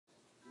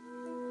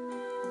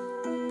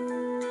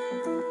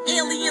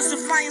aliens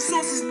and flying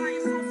saucers.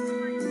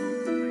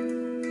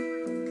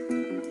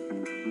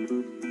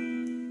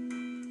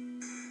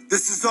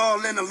 This is all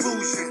an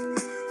illusion.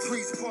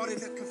 Please pardon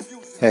the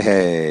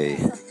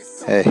confusion.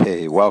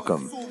 Hey,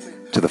 welcome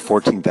to the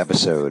 14th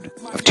episode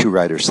of Two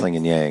Writers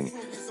Slinging Yang.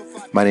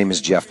 My name is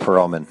Jeff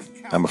Perlman.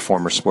 I'm a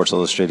former Sports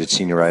Illustrated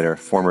senior writer,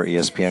 former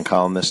ESPN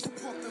columnist,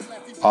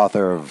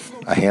 author of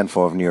a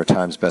handful of New York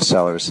Times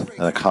bestsellers,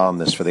 and a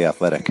columnist for The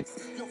Athletic.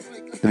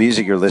 The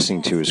music you're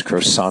listening to is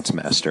Croissant's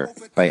Master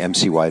by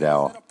MC White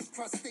Owl.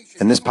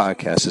 And this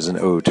podcast is an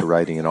ode to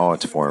writing in all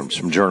its forms,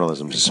 from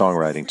journalism to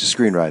songwriting to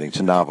screenwriting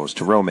to novels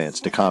to romance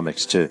to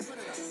comics to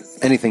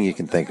anything you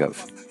can think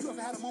of.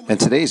 And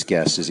today's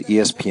guest is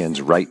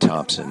ESPN's Wright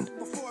Thompson,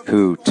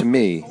 who, to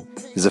me,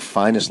 is the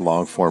finest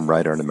long-form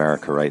writer in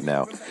America right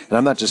now. And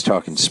I'm not just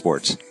talking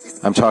sports.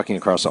 I'm talking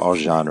across all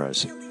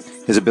genres.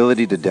 His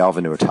ability to delve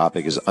into a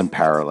topic is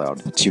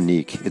unparalleled. It's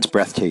unique. It's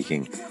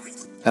breathtaking.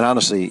 And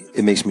honestly,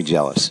 it makes me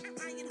jealous.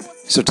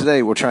 So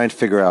today, we'll try and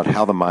figure out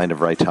how the mind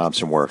of Wright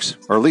Thompson works,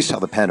 or at least how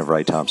the pen of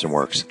Wright Thompson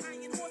works.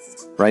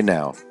 Right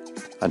now,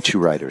 on Two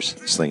Writers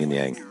Slinging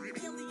Yang.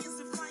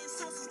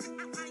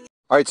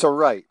 All right, so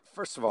Wright,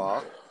 first of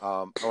all, I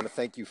want to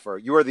thank you for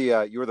you are the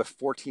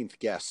 14th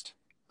guest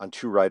on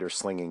Two Writers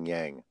Slinging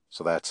Yang.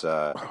 So that's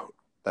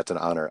an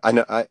honor.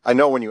 I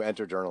know when you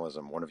enter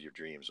journalism, one of your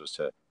dreams was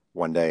to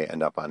one day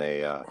end up on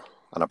a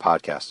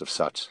podcast of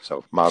such.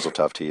 So mazel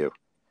tov to you.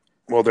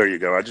 Well, there you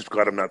go. I just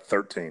glad I'm not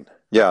 13.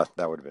 Yeah,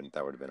 that would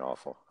have been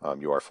awful.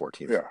 You are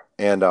 14th. Yeah.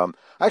 And I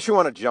actually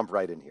want to jump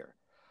right in here.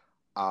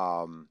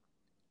 I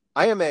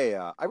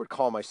would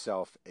call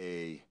myself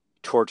a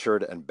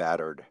tortured and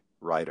battered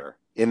writer,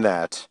 in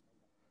that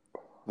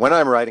when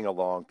I'm writing a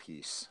long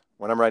piece,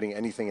 when I'm writing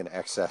anything in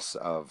excess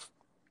of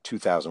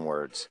 2,000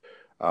 words,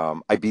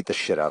 I beat the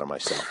shit out of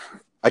myself.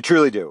 I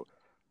truly do.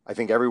 I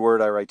think every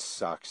word I write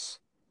sucks.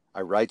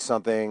 I write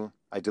something,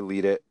 I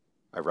delete it.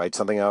 I write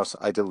something else,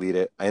 I delete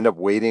it. I end up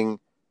waiting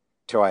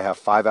till I have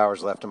 5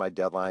 hours left of my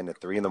deadline at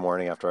 3 a.m.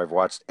 after I've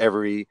watched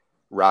every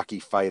Rocky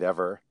fight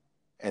ever.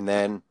 And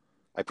then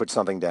I put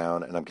something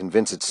down and I'm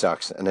convinced it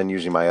sucks. And then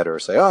usually my editor will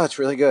say, "Oh, it's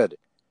really good."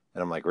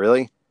 And I'm like,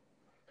 "Really?"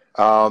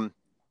 Are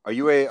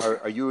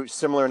you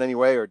similar in any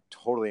way, or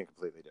totally and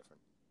completely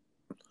different?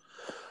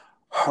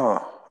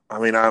 I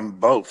mean, I'm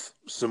both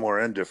similar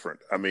and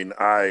different. I mean,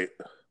 I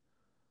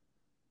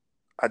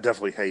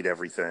definitely hate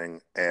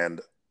everything.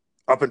 And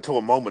up until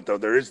a moment, though,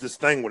 there is this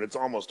thing when it's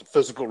almost a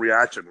physical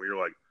reaction where you're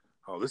like,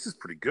 "Oh, this is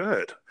pretty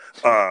good."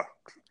 I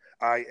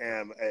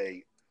am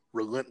a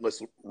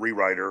relentless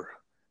rewriter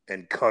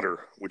and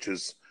cutter, which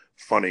is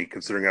funny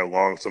considering how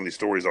long some of these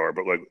stories are.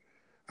 But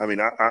I mean,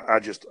 I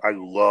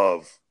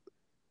love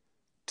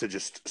to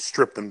just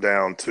strip them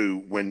down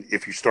to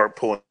if you start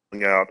pulling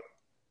out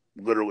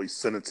literally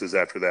sentences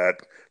after that,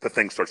 the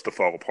thing starts to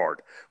fall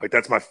apart. Like,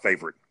 that's my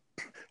favorite.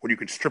 When you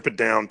can strip it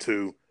down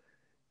to,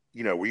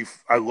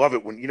 I love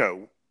it when,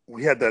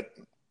 we had that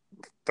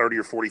 30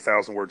 or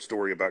 40,000 word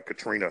story about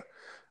Katrina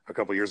a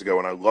couple of years ago,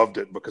 and I loved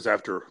it because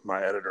after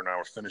my editor and I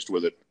were finished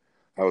with it,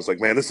 I was like,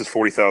 man, this is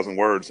 40,000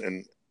 words,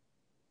 and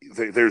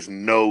there's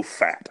no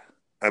fat.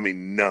 I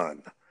mean,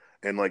 none.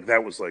 And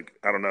that was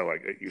I don't know,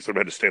 you sort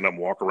of had to stand up and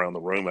walk around the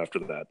room after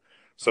that.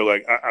 So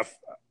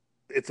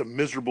it's a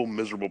miserable,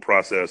 miserable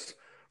process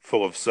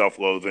full of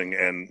self-loathing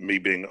and me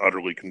being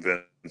utterly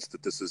convinced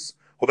that this is,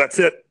 well, that's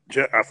it.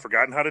 I've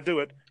forgotten how to do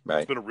it. Right.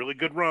 It's been a really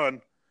good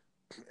run.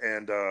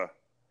 And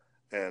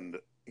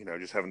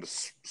just having to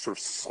sort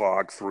of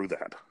slog through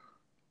that.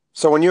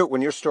 So when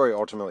your story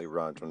ultimately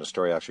runs, when the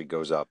story actually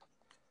goes up,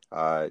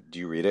 do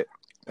you read it?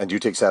 And do you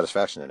take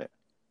satisfaction in it?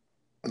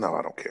 No,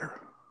 I don't care.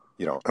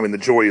 You don't? I mean, the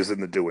joy is in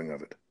the doing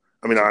of it.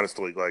 I mean,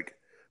 honestly,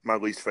 my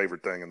least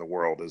favorite thing in the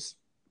world is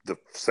the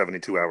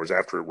 72 hours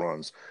after it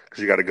runs,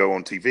 because you got to go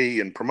on TV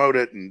and promote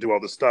it and do all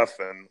this stuff.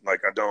 And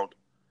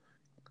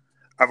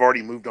I've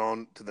already moved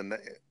on to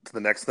the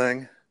next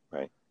thing.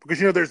 Right. Because,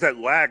 there's that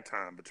lag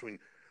time between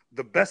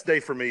the best day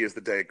for me is the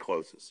day it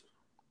closes.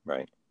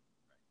 Right.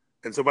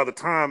 And so by the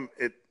time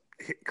it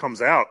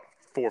comes out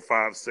 4,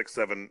 5, 6,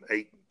 7,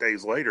 8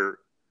 days later,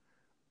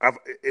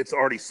 it's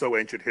already so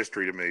ancient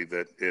history to me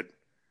that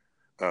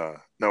I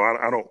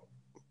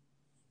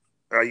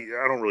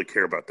don't really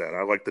care about that.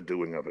 I like the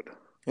doing of it.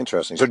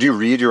 Interesting. So do you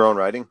read your own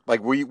writing?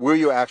 Will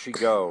you actually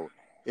go,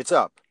 it's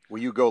up? Will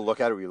you go look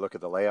at it? Will you look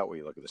at the layout? Will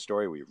you look at the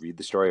story? Will you read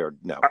the story, or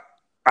no?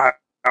 I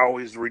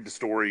always read the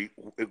story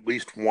at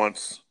least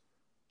once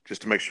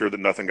just to make sure that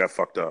nothing got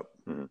fucked up.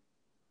 Mm-hmm.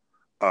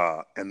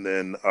 And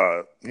then,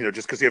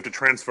 just because you have to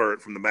transfer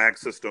it from the mag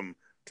system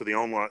to the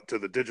online, to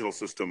the digital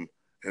system.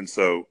 And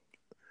so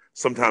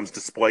sometimes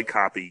display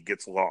copy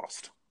gets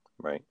lost.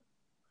 Right.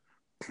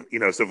 So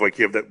if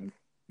you have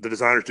the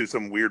designers do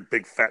some weird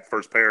big fat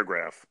first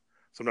paragraph,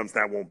 sometimes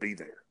that won't be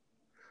there.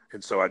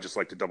 And so I just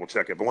like to double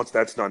check it. But once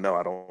that's done, no,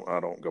 I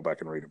don't go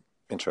back and read them.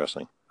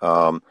 Interesting.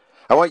 I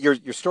want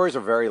your stories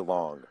are very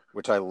long,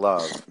 which I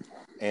love.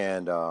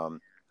 And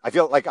I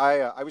feel like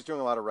I was doing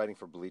a lot of writing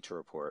for Bleacher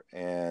Report,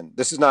 and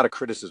this is not a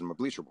criticism of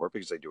Bleacher Report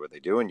because they do what they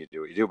do and you do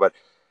what you do. But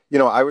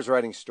I was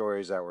writing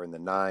stories that were in the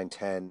 9,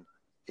 10,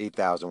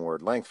 8,000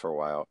 word length for a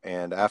while.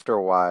 And after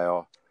a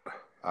while,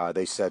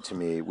 they said to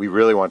me, we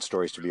really want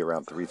stories to be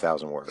around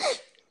 3,000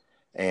 words.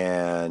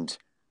 And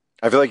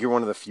I feel like you're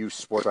one of the few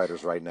sports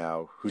writers right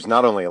now who's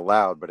not only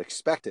allowed, but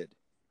expected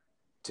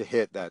to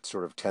hit that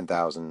sort of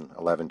 10,000,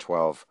 11,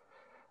 12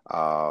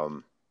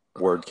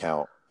 word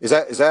count. Is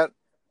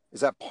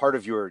that part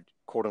of your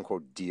quote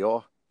unquote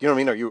deal? Do you know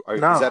what I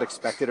mean? No. Is that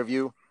expected of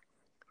you?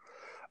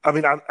 I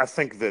mean, I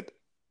think that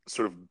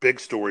sort of big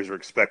stories are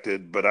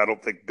expected, but I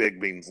don't think big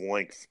means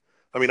length.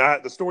 I mean, I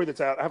have a story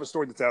that's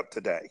out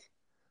today.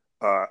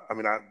 I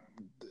mean,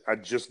 I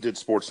just did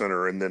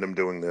SportsCenter, and then I'm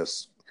doing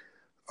this,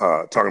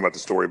 talking about the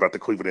story about the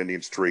Cleveland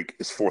Indians streak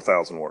is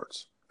 4,000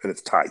 words, and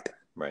it's tight.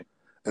 Right.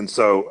 And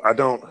so I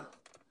don't,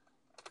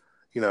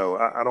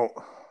 I don't.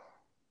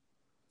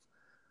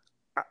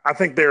 I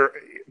think there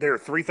are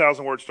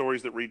 3,000 word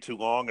stories that read too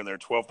long, and there are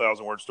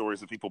 12,000 word stories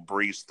that people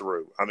breeze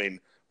through. I mean,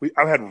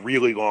 I've had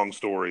really long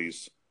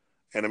stories,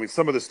 and I mean,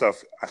 some of this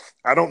stuff,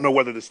 I don't know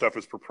whether this stuff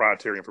is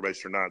proprietary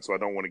information or not, so I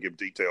don't want to give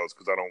details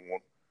because I don't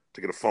want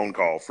to get a phone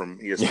call from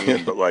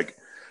ESPN. But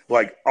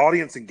like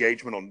audience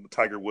engagement on the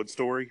Tiger Woods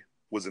story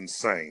was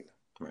insane.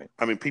 Right.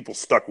 I mean, people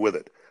stuck with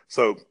it.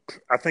 So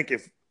I think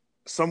if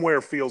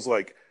somewhere feels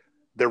like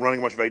they're running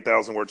a bunch of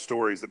 8,000 word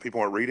stories that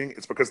people aren't reading,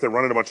 it's because they're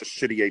running a bunch of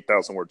shitty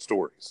 8,000 word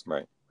stories.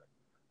 Right.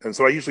 And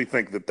so I usually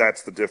think that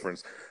that's the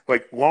difference.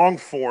 Like long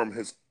form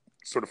has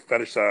sort of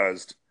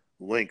fetishized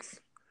length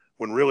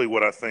when really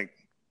what I think,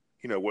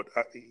 what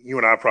you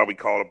and I probably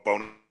call a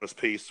bonus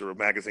piece or a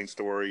magazine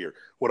story or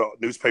what a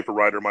newspaper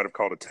writer might have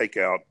called a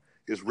takeout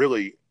is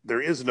really,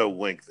 there is no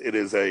length. It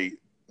is a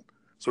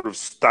sort of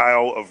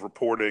style of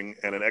reporting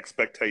and an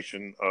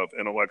expectation of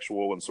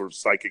intellectual and sort of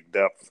psychic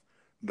depth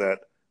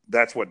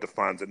that's what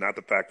defines it, not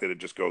the fact that it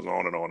just goes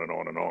on and on and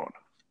on and on.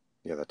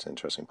 Yeah, that's an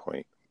interesting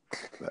point.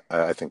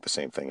 I think the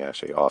same thing,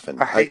 actually,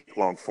 often. I hate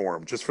long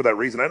form just for that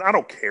reason. And I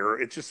don't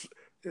care. It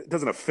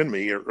doesn't offend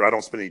me, or I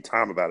don't spend any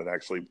time about it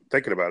actually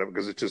thinking about it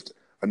because it's just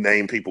a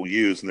name people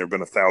use, and there have been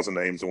 1,000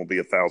 names and will be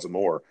 1,000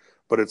 more.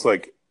 But it's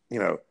like,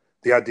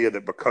 the idea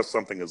that because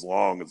something is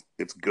long,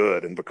 it's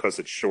good, and because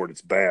it's short,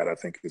 it's bad, I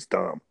think is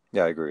dumb.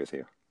 Yeah, I agree with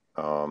you.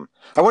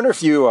 I wonder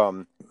if you, I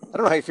don't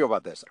know how you feel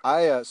about this.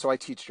 So I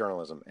teach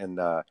journalism, and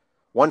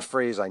one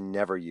phrase I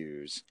never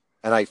use,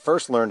 and I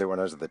first learned it when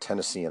I was at the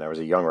Tennessee and I was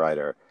a young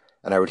writer,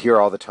 and I would hear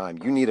all the time,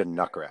 you need a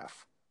nut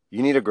graph.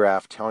 You need a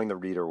graph telling the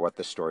reader what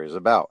the story is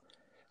about.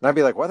 And I'd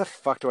be like, why the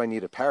fuck do I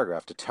need a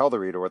paragraph to tell the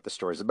reader what the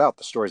story's about?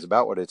 The story's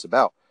about what it's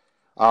about.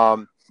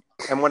 And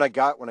when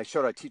I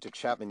showed I teach at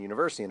Chapman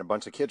University, and a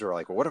bunch of kids were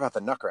like, well, what about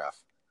the nut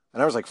graph?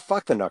 And I was like,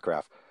 fuck the nut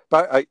graph.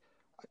 But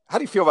how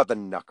do you feel about the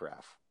nut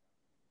graph?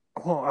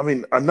 Well, I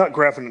mean, a nut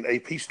graph in an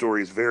AP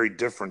story is very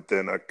different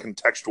than a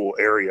contextual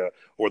area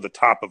or the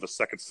top of a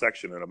second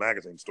section in a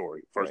magazine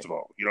story, first of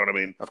all. You know what I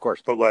mean? Of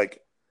course. But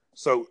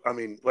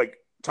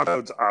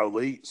Todd's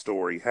Ali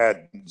story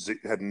had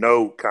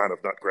no kind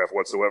of nut graph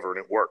whatsoever,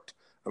 and it worked.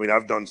 I mean,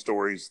 I've done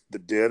stories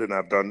that did, and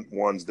I've done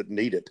ones that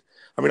need it.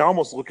 I mean, I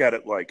almost look at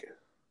it like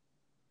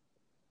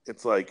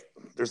it's like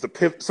there's the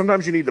pivot.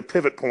 Sometimes you need the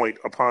pivot point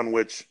upon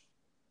which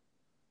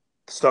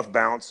stuff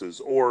bounces,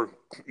 or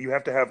you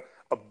have to have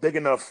a big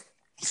enough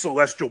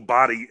celestial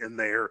body in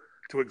there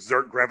to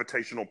exert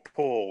gravitational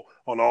pull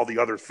on all the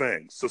other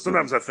things. So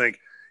sometimes I think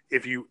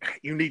if you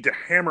need to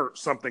hammer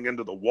something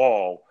into the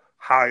wall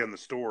high in the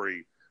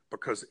story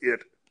because it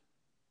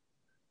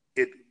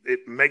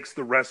makes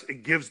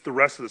it gives the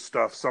rest of the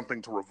stuff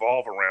something to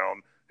revolve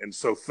around. And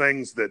so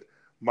things that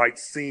might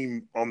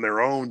seem on their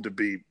own to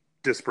be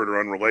disparate or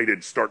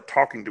unrelated start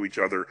talking to each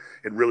other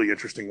in really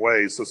interesting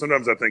ways. So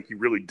sometimes I think you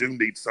really do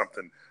need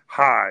something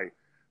high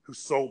whose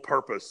sole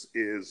purpose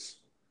is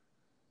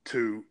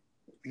to,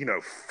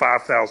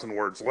 5,000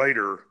 words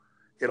later,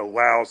 it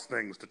allows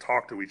things to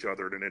talk to each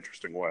other in an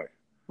interesting way.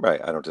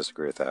 Right. I don't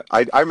disagree with that.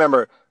 I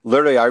remember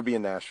literally I'd be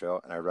in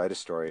Nashville and I'd write a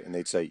story and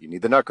they'd say, you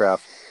need the nut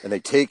graph. And they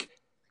take,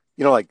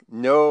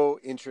 no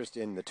interest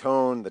in the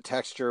tone, the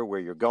texture, where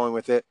you're going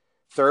with it.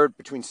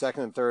 Between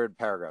second and third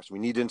paragraphs, we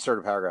need to insert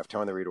a paragraph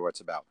telling the reader what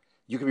it's about.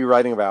 You could be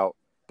writing about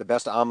the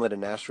best omelet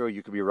in Nashville.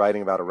 You could be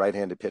writing about a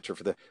right-handed pitcher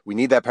we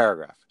need that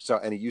paragraph. So,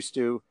 and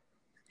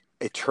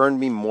it turned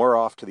me more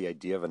off to the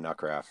idea of a nut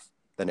graph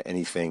than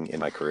anything in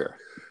my career,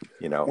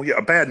 Well, yeah,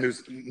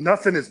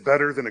 nothing is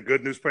better than a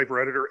good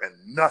newspaper editor, and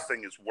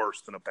nothing is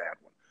worse than a bad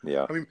one.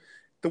 Yeah. I mean,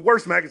 the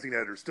worst magazine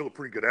editor is still a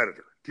pretty good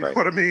editor. Do you know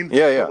what I mean?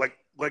 Yeah, yeah. But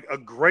like a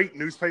great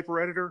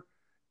newspaper editor,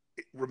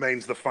 it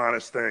remains the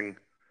finest thing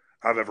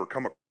I've ever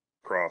come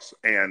across.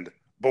 And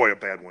boy, a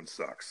bad one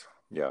sucks.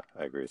 Yeah,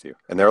 I agree with you.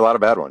 And there are a lot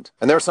of bad ones.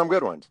 And there are some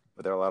good ones,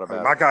 but there are a lot of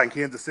bad ones. My guy in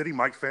Kansas City,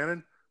 Mike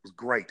Fannin, was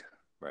great.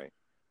 Right.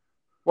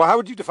 Well, how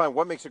would you define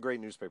what makes a great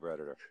newspaper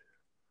editor?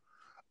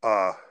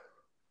 Well,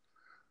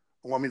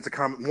 I mean,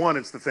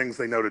 it's the things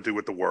they know to do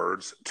with the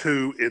words.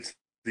 2, it's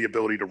the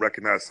ability to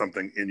recognize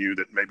something in you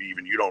that maybe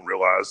even you don't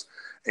realize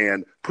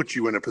and put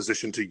you in a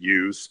position to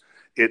use.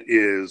 It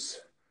is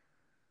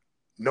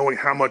knowing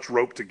how much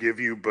rope to give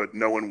you, but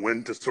knowing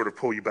when to sort of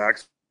pull you back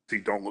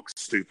don't look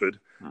stupid.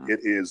 Hmm.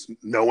 It is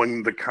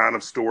knowing the kind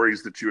of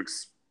stories that you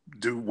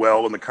do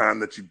well and the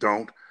kind that you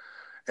don't,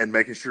 and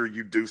making sure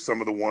you do some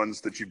of the ones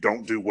that you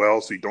don't do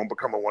well so you don't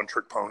become a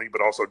one-trick pony,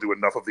 but also do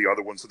enough of the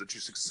other ones so that you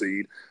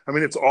succeed. I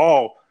mean, it's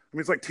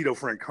like Tito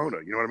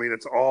Francona. You know what I mean?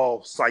 It's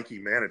all psyche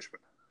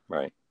management.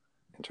 Right.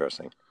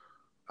 Interesting.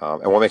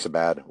 And what makes it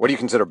bad? What do you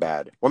consider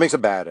bad? What makes a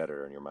bad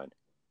editor in your mind?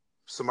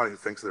 Somebody who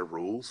thinks their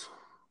rules.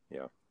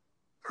 Yeah.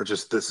 Or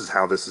just, this is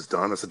how this is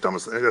done. That's the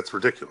dumbest thing. That's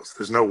ridiculous.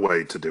 There's no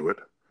way to do it.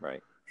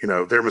 Right. You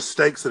know, there are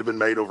mistakes that have been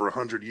made over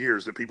 100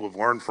 years that people have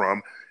learned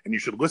from, and you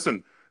should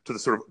listen to the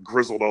sort of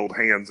grizzled old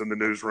hands in the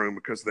newsroom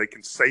because they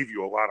can save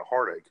you a lot of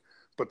heartache.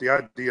 But the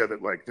idea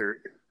that like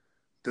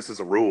this is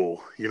a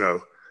rule, you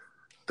know,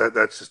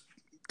 that's just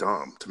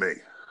dumb to me.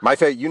 I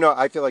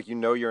feel like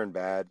you're in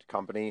bad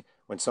company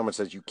when someone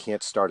says you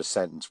can't start a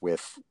sentence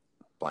with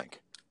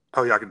blank.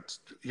 Oh yeah,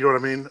 you know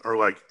what I mean? Or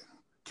like,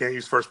 can't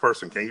use first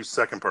person, can't use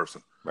second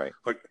person. Right.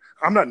 Like,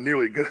 I'm not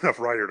nearly a good enough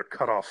writer to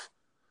cut off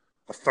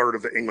a third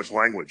of the English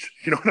language.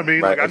 You know what I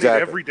mean? Right, Like,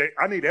 exactly.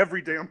 I need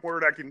every damn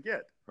word I can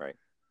get. Right.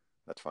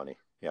 That's funny.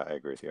 Yeah, I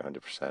agree with you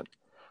 100%.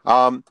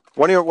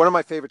 One of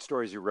my favorite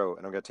stories you wrote,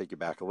 and I'm going to take you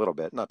back a little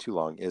bit, not too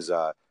long, is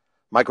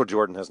Michael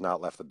Jordan has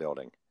not left the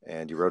building.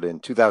 And you wrote it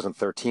in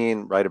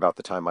 2013, right about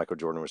the time Michael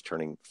Jordan was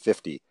turning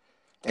 50.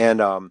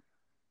 And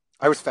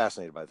I was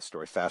fascinated by the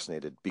story,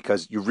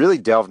 because you really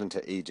delved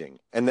into aging.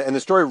 And the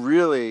story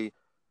really,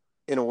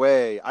 in a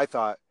way, I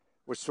thought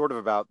was sort of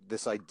about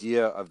this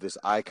idea of this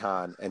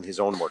icon and his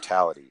own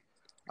mortality.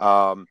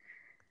 And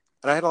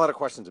I had a lot of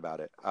questions about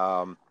it.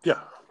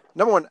 Yeah.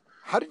 Number one,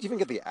 how did you even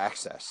get the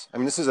access? I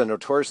mean, this is a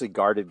notoriously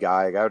guarded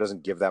guy, a guy who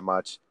doesn't give that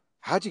much.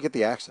 How'd you get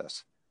the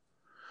access?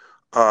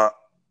 I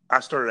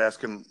started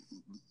asking,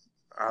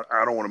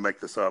 I don't want to make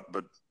this up,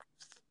 but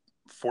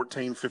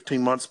 14,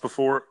 15 months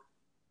before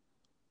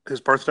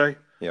his birthday.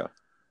 Yeah.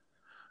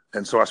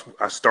 And so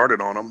I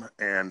started on him,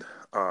 and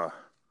I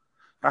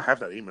have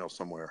that email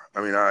somewhere.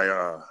 I mean,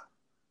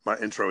 my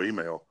intro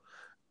email.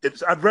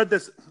 I've read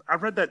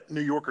that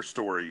New Yorker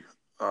story,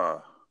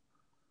 Paul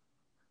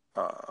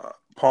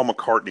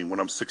McCartney, when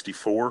I'm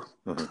 64.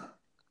 Mm-hmm.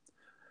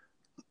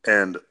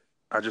 And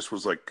I just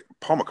was like,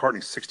 Paul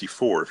McCartney's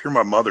 64. If you're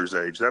my mother's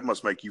age, that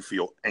must make you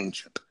feel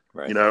ancient,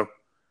 right. You know?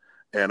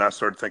 And I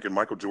started thinking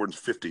Michael Jordan's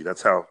 50.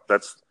 That's a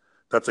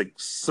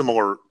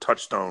similar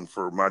touchstone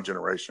for my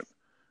generation.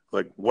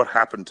 Like, what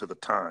happened to the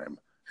time,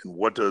 and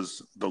what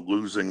does the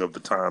losing of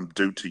the time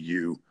do to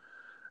you,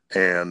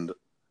 and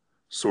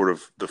sort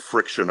of the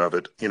friction of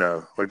it, you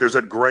know? Like, there's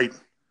that great,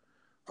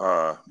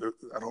 I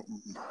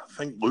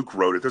think Luke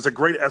wrote it. There's a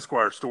great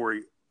Esquire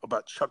story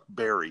about Chuck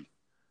Berry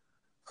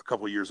a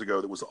couple of years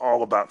ago that was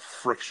all about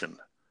friction.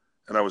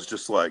 And I was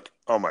just like,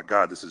 oh my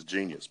God, this is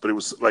genius. But it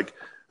was like,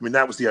 I mean,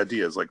 that was the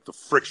idea, is like the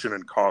friction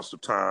and cost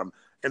of time,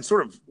 and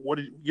sort of what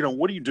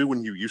do you do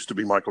when you used to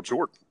be Michael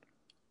Jordan?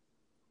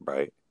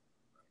 Right.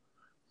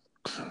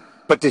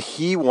 But did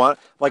he want,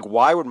 like,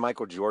 why would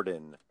Michael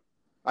Jordan,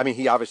 I mean,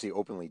 he obviously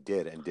openly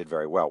did and did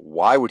very well.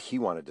 Why would he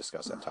want to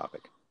discuss that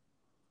topic?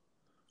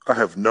 I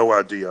have no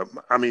idea.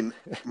 I mean,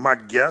 my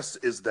guess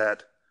is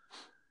that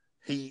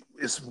he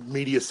is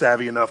media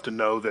savvy enough to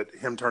know that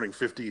him turning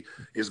 50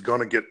 is going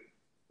to get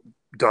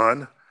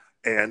done.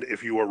 And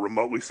if you are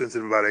remotely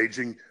sensitive about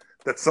aging,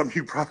 that's something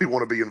you probably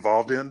want to be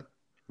involved in.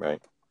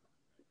 Right.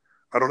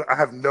 I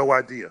have no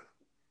idea.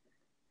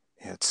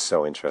 Yeah, it's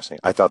so interesting.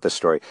 I thought this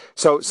story.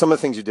 So some of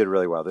the things you did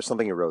really well. There's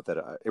something you wrote that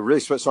it really.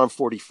 So I'm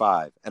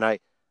 45, and I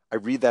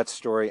read that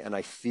story, and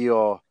I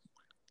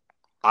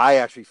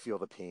actually feel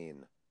the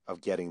pain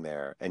of getting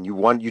there. And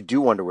you do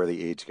wonder where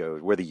the age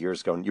goes, where the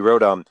years go. And you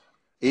wrote,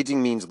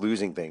 aging means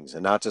losing things,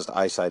 and not just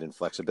eyesight and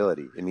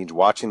flexibility. It means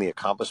watching the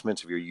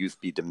accomplishments of your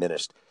youth be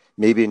diminished,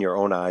 maybe in your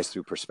own eyes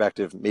through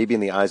perspective, maybe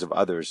in the eyes of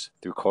others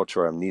through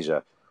cultural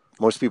amnesia.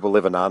 Most people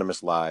live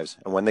anonymous lives,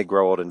 and when they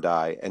grow old and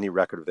die, any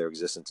record of their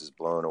existence is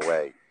blown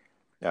away.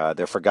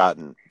 They're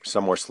forgotten,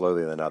 some more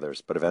slowly than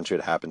others, but eventually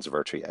it happens to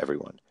virtually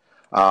everyone.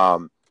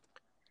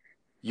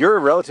 You're a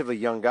relatively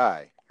young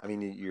guy. I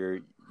mean,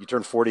 you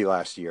turned 40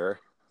 last year.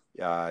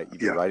 You've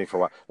been writing for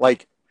a while.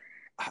 Like,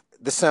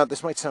 this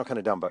might sound kind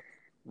of dumb, but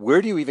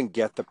where do you even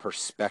get the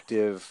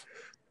perspective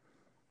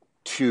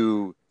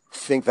to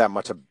think that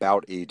much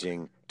about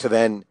aging, to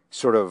then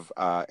sort of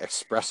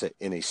express it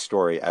in a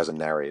story as a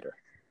narrator?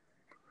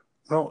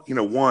 Well,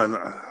 one,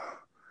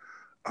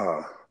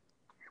 I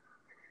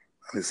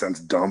mean, it sounds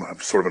dumb. I'm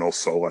sort of an old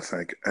soul, I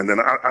think. And then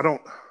I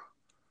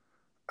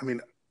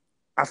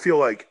feel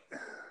like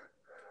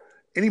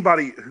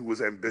anybody who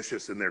was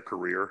ambitious in their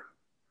career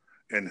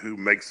and who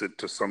makes it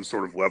to some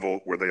sort of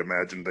level where they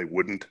imagined they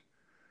wouldn't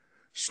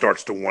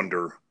starts to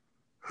wonder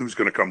who's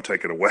going to come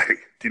take it away.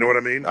 Do you know what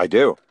I mean? I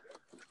do.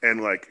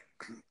 And like,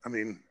 I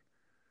mean,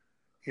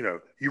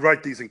 you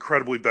write these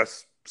incredibly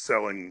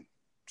best-selling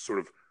sort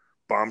of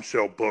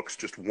bombshell books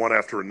just one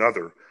after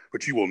another,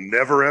 but you will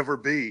never, ever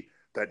be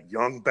that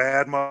young,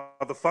 bad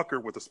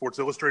motherfucker with a Sports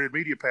Illustrated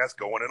media pass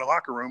going in a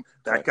locker room.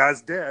 That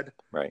guy's dead.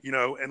 Right.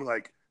 And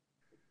like,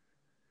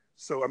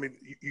 so, I mean,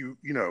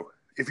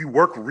 if you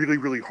work really,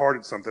 really hard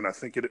at something, I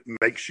think it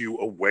makes you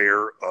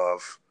aware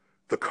of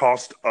the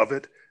cost of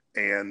it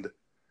and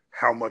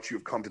how much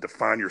you've come to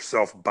define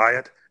yourself by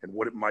it and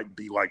what it might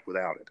be like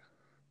without it.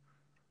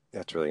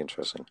 That's really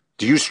interesting.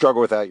 Do you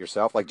struggle with that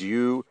yourself? Like, do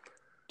you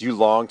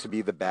long to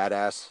be the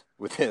badass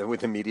with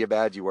the media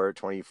badge you were at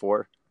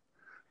 24?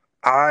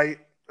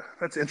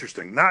 That's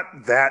interesting. Not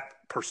that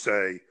per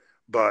se,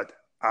 but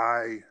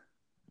I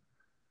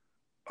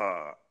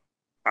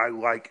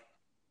like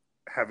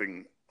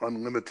having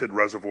unlimited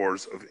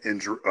reservoirs of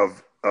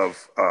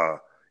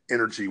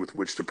energy with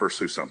which to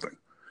pursue something.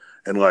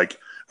 And like,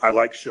 I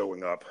like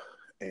showing up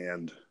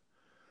and,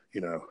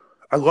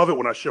 I love it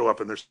when I show up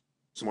and there's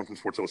someone from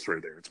Sports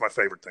Illustrated there. It's my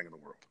favorite thing in the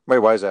world. Wait,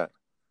 why is that?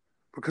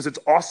 Because it's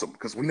awesome.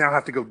 Because we now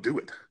have to go do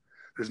it.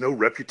 There's no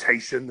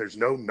reputation. There's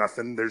no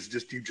nothing.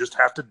 You just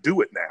have to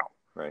do it now.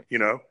 Right.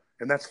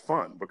 And that's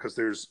fun because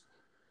there's,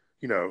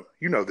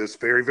 this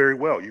very, very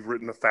well. You've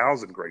written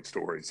 1,000 great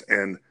stories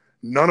and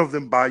none of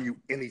them buy you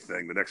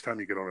anything the next time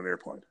you get on an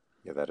airplane.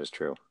 Yeah, that is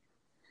true.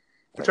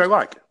 Which I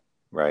like.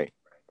 Right.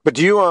 But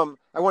do you,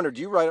 I wonder,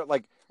 do you write it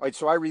like, all right,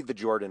 so I read the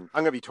Jordan,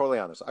 I'm going to be totally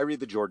honest. I read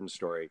the Jordan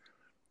story.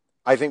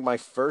 I think my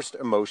first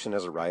emotion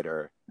as a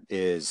writer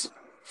is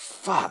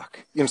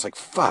fuck. It's like,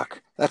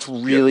 fuck, that's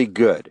really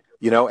good.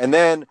 And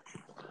then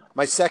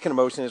my second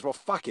emotion is, well,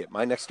 fuck it.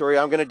 My next story,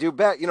 I'm going to do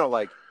better.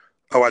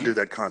 I do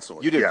that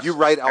constantly. You do. Yes, you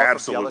write out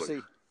absolutely. of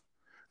jealousy?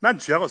 Not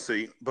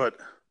jealousy, but,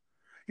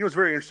 it's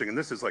very interesting. And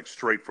this is like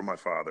straight from my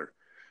father.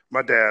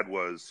 My dad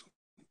was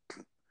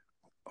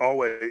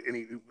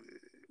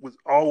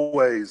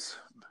always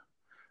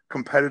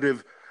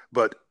competitive,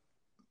 but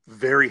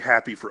very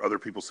happy for other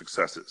people's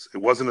successes. It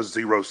wasn't a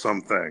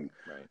zero-sum thing.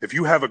 Right. If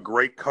you have a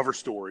great cover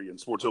story in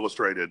Sports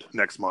Illustrated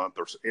next month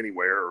or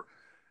anywhere,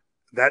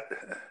 that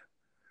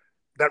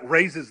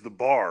raises the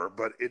bar,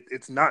 but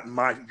it's not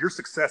your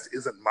success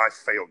isn't my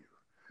failure.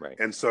 Right.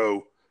 And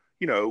so,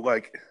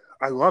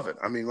 I love it.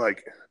 I mean,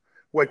 like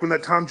when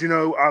that Tom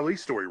Juneau Ali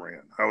story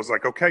ran, I was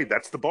like, okay,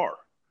 that's the bar,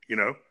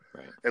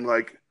 Right. And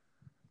like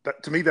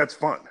that, to me, that's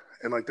fun.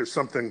 And like, there's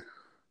something,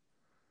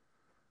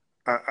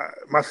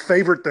 my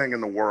favorite thing in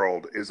the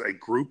world is a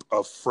group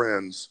of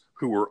friends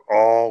who are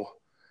all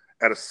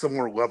at a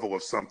similar level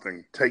of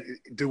something,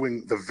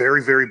 doing the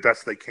very, very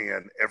best they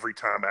can every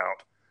time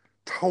out,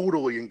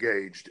 totally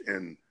engaged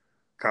in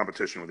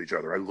competition with each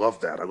other. I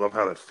love that. I love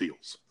how that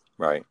feels.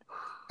 Right.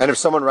 And if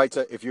someone writes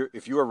if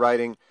you are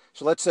writing,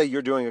 so let's say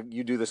you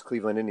do this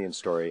Cleveland Indians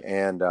story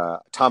and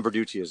Tom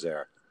Verducci is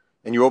there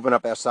and you open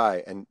up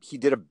SI and he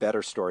did a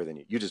better story than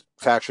you. You just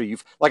factually,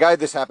 I had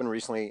this happen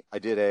recently. I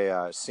did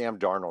a Sam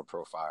Darnold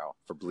profile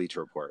for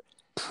Bleacher Report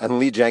and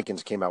Lee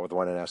Jenkins came out with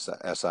one in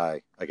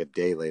SI like a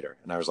day later.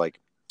 And I was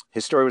like,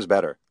 his story was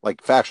better.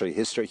 Like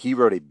factually, he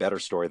wrote a better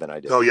story than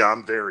I did. Oh yeah.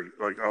 I'm very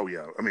like, oh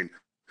yeah. I mean,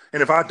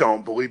 and if I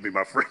don't, believe me,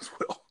 my friends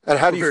will. And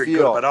how do you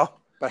feel?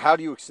 But how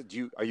do you,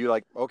 are you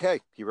like, okay,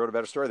 he wrote a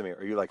better story than me? Or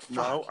are you like,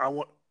 fuck? I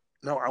want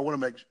to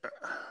make,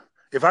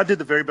 if I did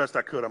the very best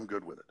I could, I'm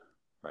good with it.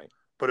 Right.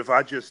 But if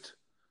I just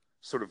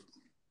sort of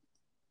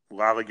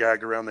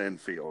lollygagged around the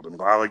infield and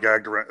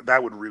lollygagged around,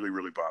 that would really,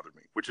 really bother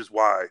me, which is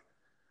why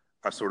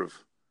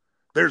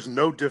there's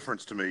no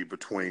difference to me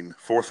between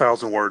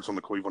 4,000 words on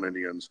the Cleveland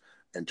Indians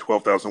and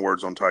 12,000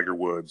 words on Tiger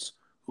Woods.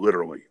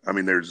 Literally. I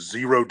mean, there's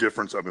zero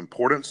difference of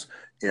importance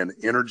in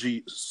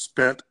energy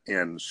spent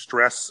in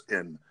stress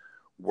and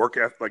work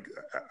ethic.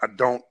 Like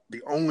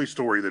the only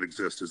story that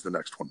exists is the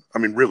next one. I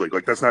mean, really,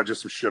 like that's not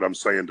just some shit I'm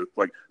saying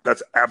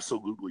that's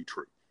absolutely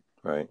true.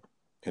 Right.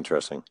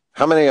 Interesting.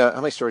 How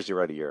many stories do you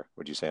write a year,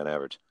 would you say on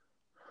average?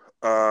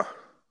 I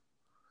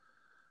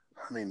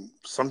mean,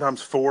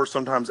 sometimes 4,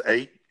 sometimes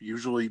 8,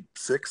 usually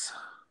 6.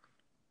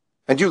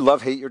 And do you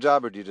hate your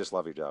job or do you just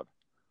love your job?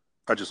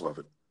 I just love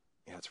it.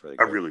 Yeah, it's really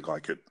good. I really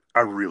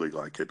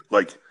like it.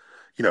 Like,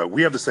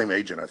 we have the same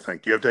agent, I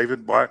think. Do you have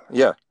David Black?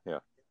 Yeah.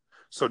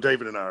 So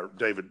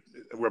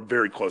we're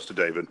very close to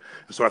David.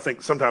 So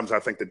sometimes I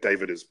think that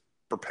David is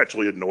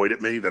perpetually annoyed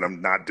at me that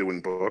I'm not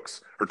doing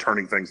books or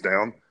turning things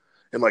down.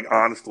 And like,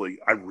 honestly,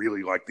 I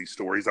really like these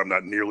stories. I'm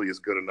not nearly as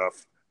good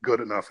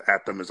enough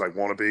at them as I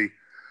want to be.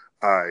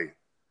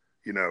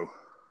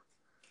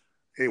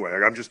 Anyway,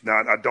 I'm just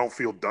not, I don't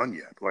feel done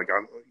yet. Like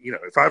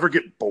if I ever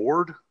get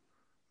bored,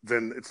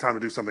 then it's time to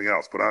do something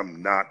else, but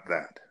I'm not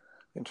that.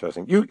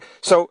 Interesting.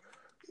 So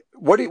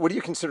what do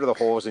you consider the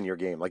holes in your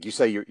game? Like you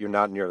say, you're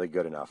not nearly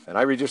good enough. And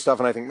I read your stuff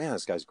and I think, man,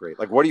 this guy's great.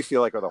 Like, what do you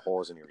feel like are the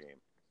holes in your game?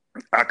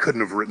 I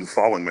couldn't have written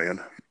Falling Man.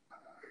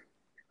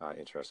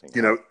 Interesting.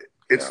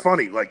 It's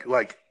funny. Like,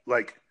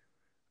 I'm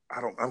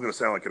going to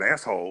sound like an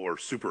asshole or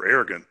super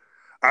arrogant.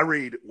 I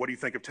read, What Do You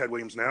Think of Ted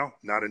Williams Now?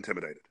 Not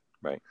intimidated.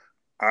 Right.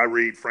 I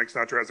read Frank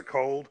Sinatra Has a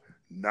Cold.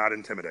 Not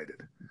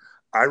intimidated.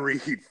 I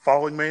read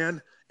Falling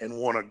Man and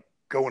want to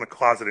go in a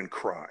closet and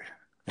cry.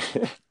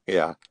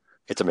 Yeah.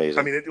 It's amazing.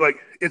 I mean,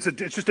 it's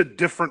just a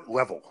different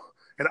level.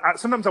 And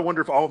sometimes I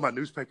wonder if all of my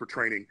newspaper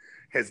training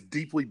has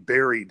deeply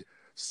buried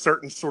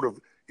certain sort of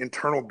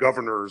internal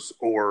governors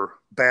or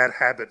bad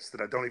habits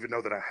that I don't even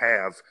know that I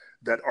have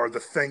that are the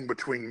thing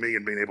between me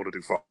and being able to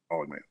do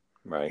Falling Man.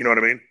 Right. You know what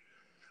I mean?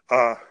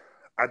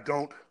 I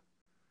don't,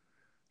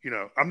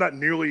 I'm not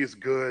nearly as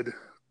good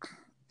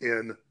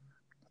in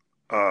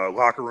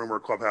locker room or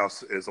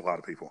clubhouse as a lot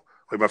of people.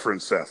 Like my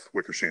friend Seth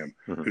Wickersham,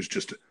 Mm-hmm. who's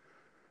just,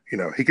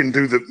 he can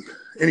do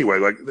anyway,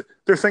 like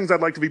there are things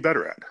I'd like to be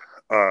better at.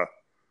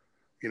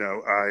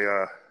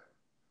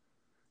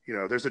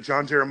 There's a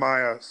John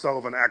Jeremiah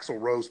Sullivan Axl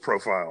Rose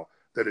profile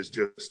that is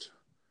just,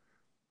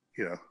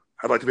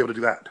 I'd like to be able to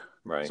do that.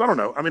 Right. So I don't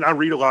know. I mean, I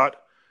read a lot,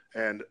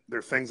 and there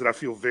are things that I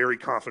feel very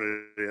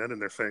confident in, and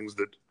there are things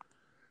that,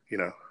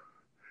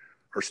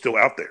 are still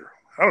out there.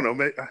 I don't know.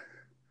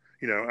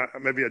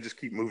 Maybe I just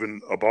keep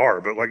moving a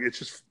bar, but like, it's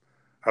just,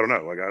 I don't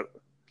know. Like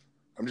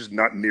I'm just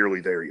not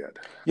nearly there yet.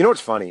 You know what's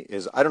funny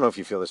is, I don't know if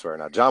you feel this way or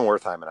not. John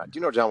Wertheim do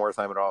you know John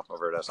Wertheim at all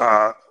over at SI?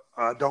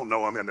 I don't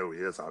know him. I know he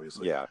is,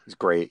 obviously. Yeah, he's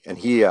great. And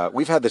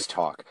we've had this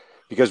talk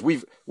because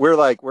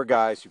we're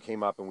guys who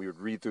came up and we would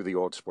read through the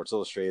old Sports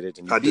Illustrated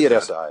and you'd be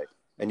at SI.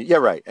 And yeah,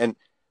 right. And,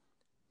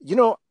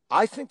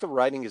 I think the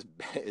writing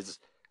is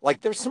like,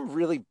 there's some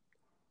really,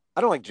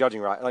 I don't like judging,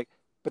 right? Like,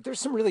 but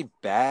there's some really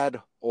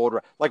bad old,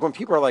 like when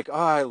people are like, oh,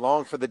 I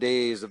long for the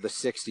days of the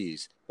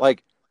 60s.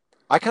 Like,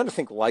 I kind of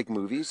think like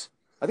movies.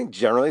 I think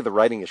generally the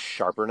writing is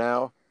sharper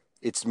now.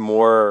 It's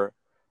more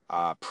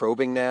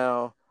probing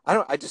now.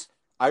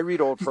 I read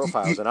old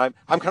profiles and I'm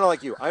kind of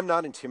like you. I'm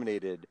not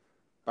intimidated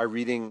by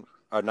reading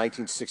a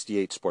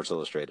 1968 Sports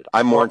Illustrated.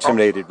 I'm more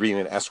intimidated reading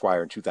an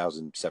Esquire in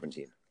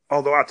 2017.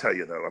 Although I'll tell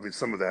you though, I mean,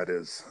 some of that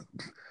is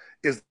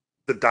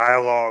the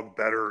dialogue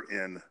better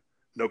in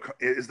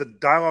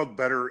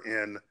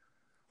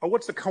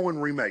what's the Coen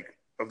remake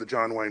of the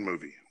John Wayne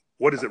movie?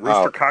 What is it?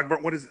 Rooster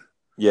Cogburn? What is it?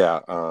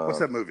 Yeah. What's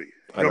that movie?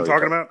 You know what I'm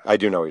talking about? I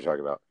do know what you're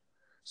talking about.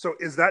 So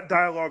is that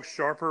dialogue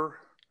sharper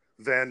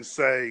than,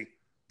 say,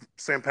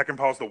 Sam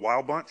Peckinpah's The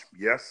Wild Bunch?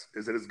 Yes.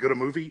 Is it as good a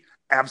movie?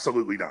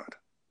 Absolutely not.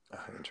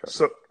 Interesting.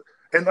 So,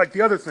 and like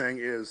the other thing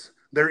is,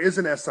 there is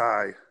an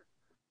SI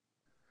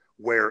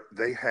where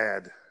they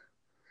had,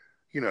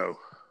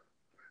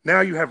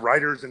 now you have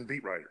writers and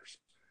beat writers.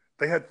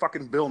 They had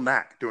fucking Bill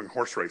Nack doing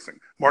horse racing,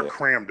 Mark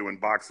Cram doing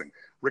boxing,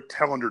 Rick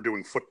Tellender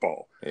doing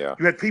football. Yeah.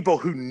 You had people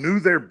who knew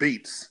their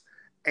beats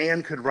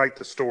and could write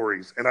the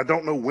stories. And I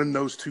don't know when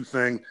those two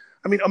things.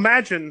 I mean,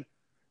 imagine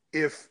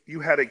if you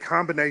had a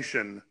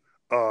combination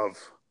of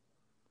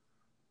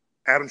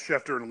Adam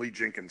Schefter and Lee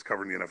Jenkins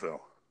covering the NFL.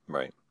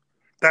 Right.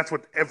 That's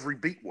what every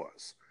beat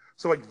was.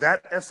 So like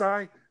that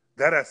SI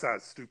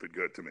is stupid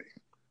good to me.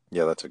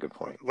 Yeah, that's a good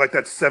point. Like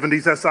that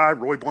 70s SI,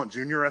 Roy Blunt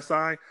Jr.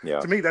 SI. Yeah.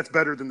 To me, that's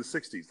better than the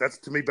 60s. That's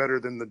to me better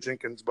than the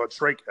Jenkins Bud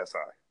Shrake SI.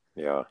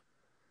 Yeah.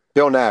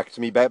 Bill Nack,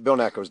 to me, Bill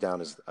Nack goes down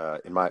as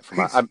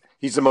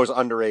he's the most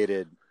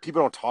underrated.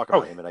 People don't talk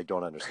about him, and I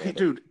don't understand.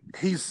 Dude,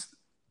 he's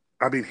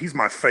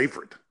my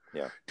favorite.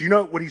 Yeah. Do you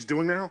know what he's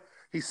doing now?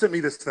 He sent me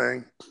this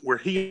thing where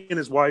he and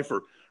his wife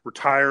are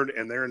retired,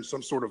 and they're in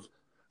some sort of,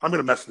 I'm going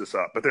to mess this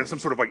up, but they're in some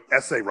sort of like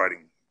essay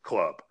writing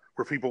club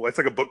where people, it's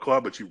like a book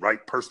club, but you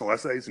write personal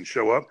essays and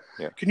show up.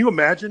 Yeah. Can you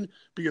imagine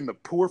being the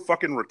poor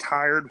fucking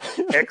retired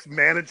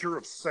ex-manager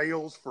of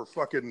sales for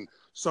fucking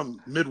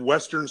some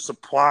Midwestern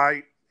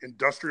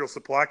industrial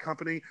supply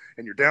company,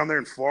 and you're down there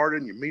in Florida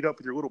and you meet up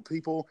with your little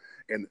people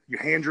and you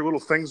hand your little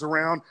things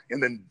around,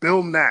 and then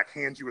Bill Nack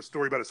hands you a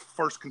story about his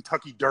first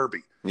Kentucky Derby.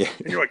 Yeah.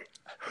 And you're like,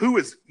 who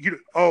is you?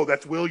 Oh,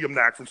 that's William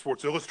Nack from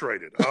Sports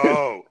Illustrated.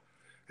 Oh,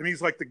 and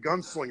he's like the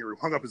gunslinger who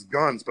hung up his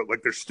guns, but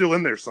like they're still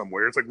in there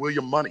somewhere. It's like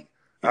William Money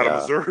out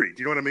of Missouri.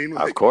 Do you know what I mean?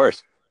 Of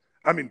course.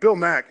 I mean, Bill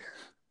Nack,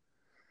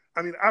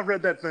 I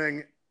read that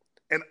thing,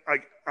 and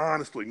like,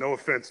 honestly, no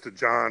offense to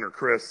John or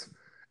Chris,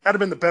 that'd have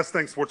been the best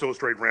thing Sports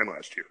Illustrated ran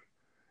last year.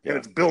 Yeah. And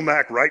it's Bill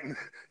Nack writing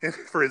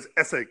for his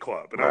essay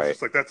club. And I was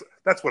just like,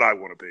 that's what I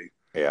want to be.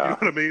 Yeah. You know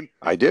what I mean?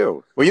 I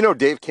do. Well,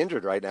 Dave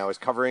Kindred right now is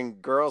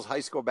covering girls'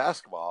 high school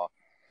basketball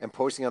and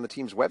posting on the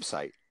team's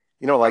website.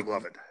 I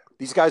love it.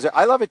 These guys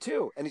I love it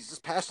too. And he's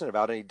just passionate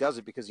about it, and he does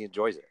it because he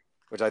enjoys it,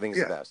 which I think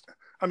is the best.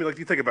 I mean, like,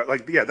 you think about,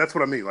 like, that's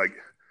what I mean. Like,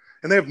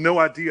 and they have no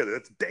idea that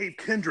it's Dave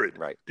Kindred.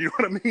 Right. Do you know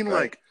what I mean?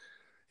 Right. Like,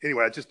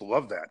 anyway, I just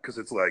love that because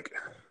it's like,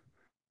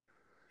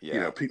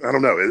 yeah. I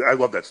don't know. I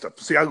love that stuff.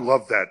 See, I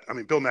love that. I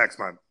mean, Bill Nack's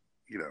my,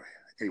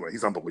 anyway,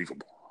 he's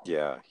unbelievable.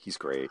 Yeah, he's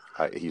great.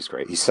 He's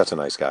great. He's such a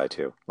nice guy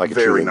too. Like a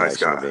very truly nice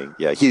guy. Human being.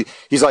 Yeah,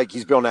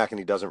 he's Bill Nack, and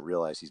he doesn't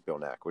realize he's Bill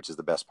Nack, which is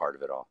the best part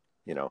of it all.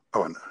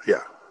 Oh,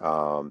 yeah.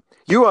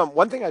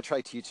 One thing I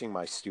try teaching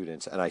my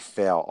students, and I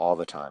fail all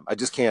the time.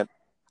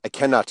 I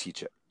cannot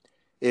teach it.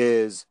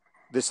 Is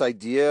this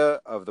idea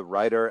of the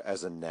writer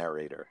as a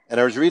narrator? And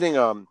I was reading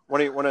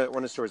one of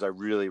the stories I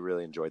really,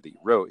 really enjoyed that you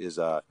wrote is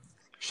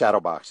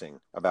shadowboxing,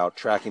 about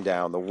tracking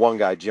down the one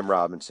guy, Jim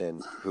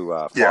Robinson, who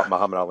fought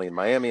Muhammad Ali in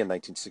Miami in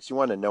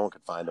 1961, and no one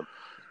could find him.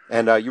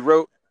 And you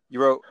wrote,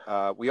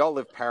 we all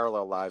live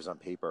parallel lives on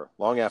paper.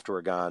 Long after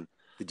we're gone,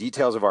 the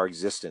details of our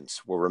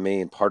existence will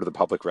remain part of the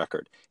public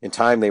record. In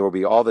time, they will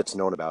be all that's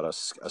known about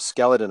us, a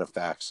skeleton of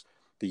facts,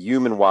 the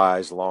human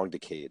wise long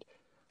decayed.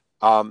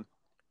 I'm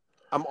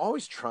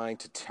always trying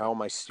to tell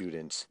my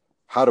students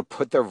how to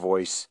put their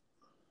voice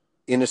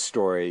in a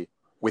story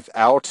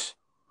without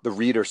the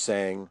reader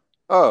saying,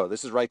 oh,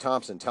 this is Wright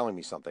Thompson telling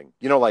me something.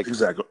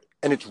 Exactly.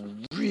 And it's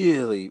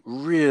really,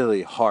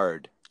 really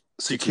hard.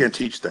 So you can't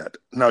teach that.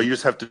 No, you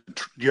just have to.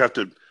 You have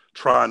to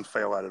try and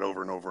fail at it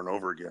over and over and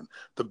over again.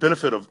 The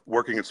benefit of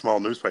working at small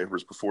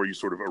newspapers before you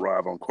sort of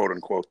arrive on quote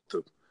unquote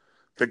the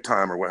big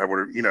time or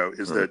whatever,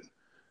 is that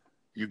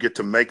you get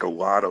to make a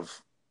lot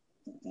of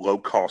low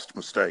cost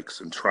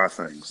mistakes and try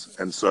things.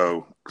 And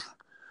so,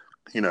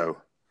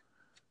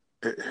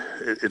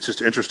 it's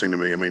just interesting to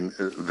me. I mean,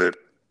 that,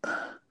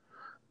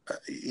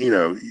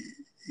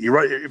 you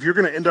write, if you're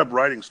going to end up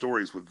writing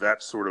stories with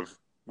that sort of,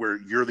 where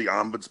you're the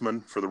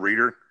ombudsman for the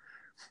reader,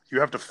 you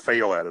have to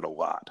fail at it a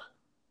lot.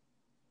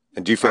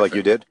 And do you feel like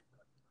you did?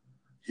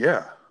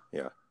 Yeah.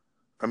 Yeah.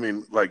 I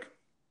mean, like,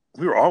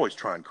 we were always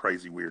trying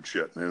crazy, weird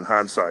shit. And in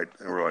hindsight,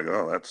 and we're like,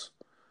 oh, that's,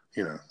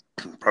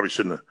 probably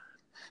shouldn't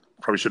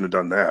have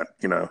done that,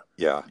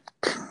 Yeah.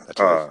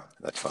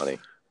 That's funny.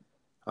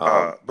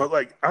 But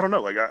like, I don't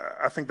know. Like,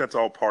 I think that's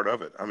all part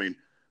of it. I mean,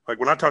 like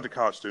when I talk to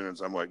college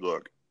students, I'm like,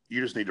 look,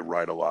 you just need to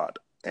write a lot.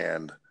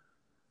 And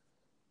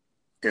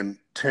in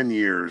 10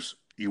 years,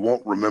 you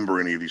won't remember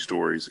any of these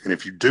stories. And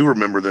if you do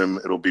remember them,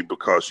 it'll be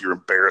because you're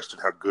embarrassed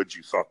at how good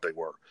you thought they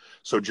were.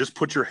 So just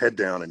put your head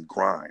down and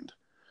grind.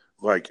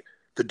 Like,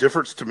 the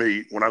difference to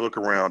me, when I look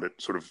around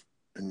at sort of,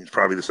 and it's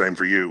probably the same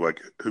for you,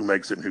 like who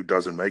makes it and who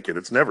doesn't make it,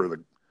 it's never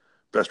the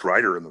best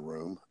writer in the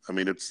room. I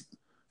mean, it's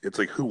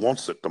like who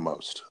wants it the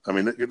most. I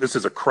mean, this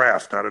is a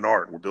craft, not an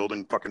art. We're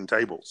building fucking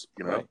tables,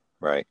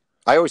 Right.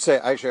 I always say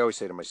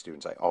to my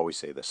students, I always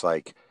say this,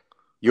 like,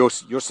 you'll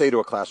say to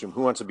a classroom,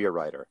 who wants to be a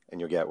writer?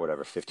 And you'll get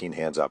 15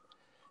 hands up.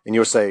 And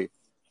you'll say,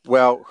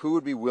 well, who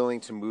would be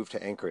willing to move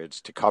to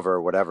Anchorage to cover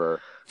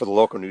whatever for the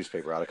local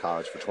newspaper out of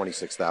college for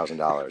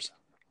 $26,000?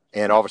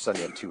 And all of a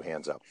sudden you have 2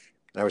 hands up.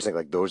 And I always think,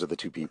 like, those are the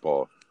 2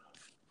 people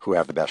who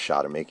have the best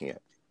shot of making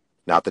it.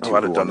 Not the 2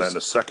 I'd have done that in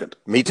a second.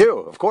 Me too,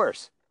 of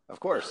course. Of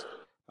course.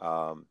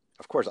 I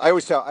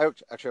always tell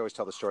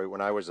the story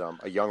when I was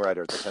a young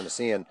writer at the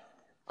Tennessean.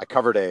 I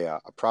covered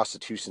a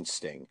prostitution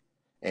sting,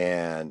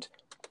 and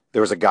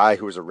there was a guy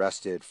who was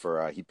arrested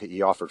for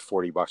he offered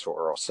 $40 for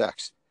oral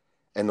sex,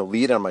 and the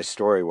lead on my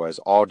story was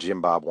all Jim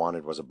Bob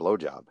wanted was a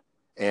blowjob,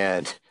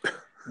 and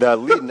the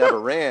lead never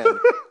ran,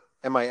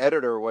 and my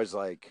editor was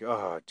like,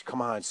 "Oh,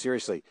 come on,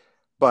 seriously,"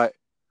 but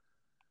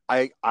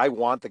I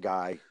want the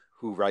guy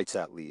who writes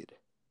that lead.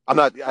 I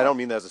don't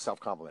mean that as a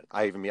self compliment.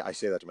 I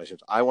say that to my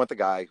students. I want the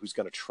guy who's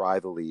going to try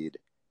the lead,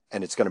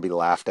 and it's going to be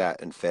laughed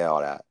at and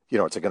failed at.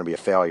 It's going to be a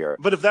failure.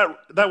 But if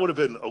that would have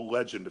been a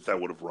legend if that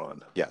would have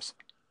run. Yes.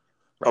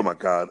 Right. Oh my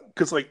God.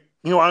 Because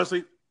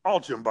honestly,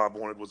 all Jim Bob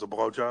wanted was a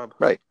blowjob.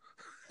 Right.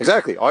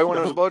 Exactly. All he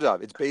wanted was a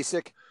blowjob. It's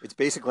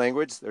basic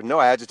language. There's no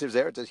adjectives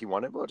there. It says he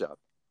wanted a blowjob.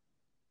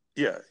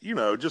 Yeah.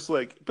 Just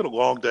like, it's been a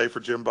long day for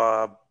Jim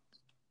Bob.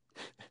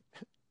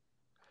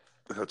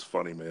 That's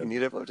funny, man. You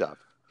need a blowjob.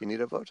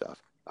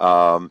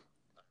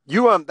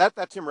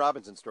 That Tim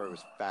Robinson story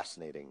was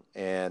fascinating,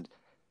 and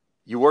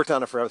you worked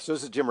on it forever. So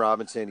this is Jim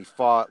Robinson. He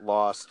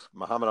lost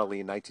Muhammad Ali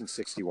in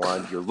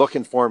 1961. You're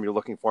looking for him,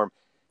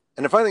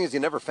 and the funny thing is, you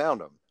never found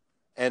him.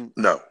 And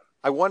no,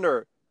 I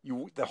wonder,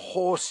 the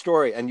whole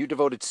story, and you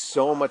devoted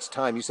so much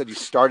time. You said you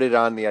started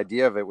on the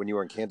idea of it when you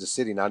were in Kansas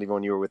City, not even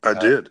when you were with. I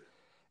did.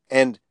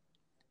 And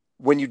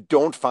when you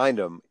don't find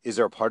him, is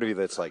there a part of you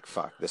that's like,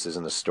 "Fuck, this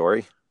isn't a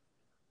story"?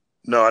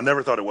 No, I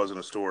never thought it wasn't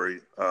a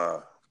story.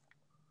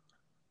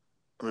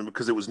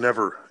 Because it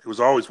was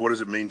always, what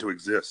does it mean to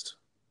exist?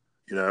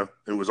 It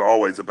was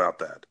always about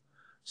that.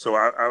 So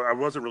I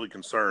wasn't really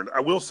concerned.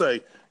 I will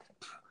say,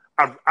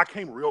 I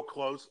came real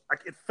close.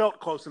 It felt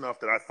close enough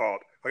that I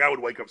thought, like, I would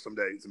wake up some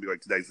days and be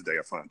like, today's the day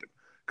I find him.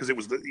 Because it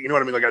was, you know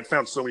what I mean? Like, I'd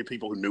found so many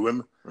people who knew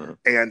him. Mm-hmm.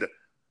 And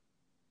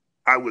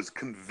I was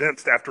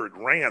convinced after it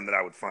ran that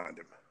I would find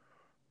him.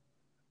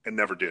 And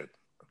never did.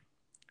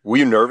 Were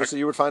you nervous that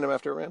you would find him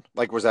after it ran?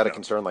 Like, was that a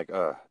concern? Like,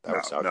 that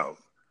would suck.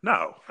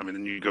 No. I mean,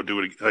 then you go do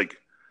it. Like,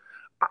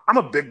 I'm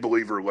a big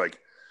believer. Like,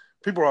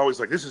 people are always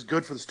like, this is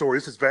good for the story.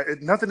 This is bad.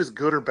 Nothing is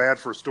good or bad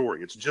for a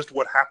story. It's just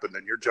what happened,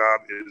 and your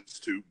job is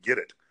to get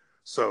it.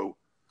 So,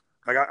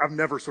 like, I've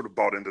never sort of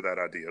bought into that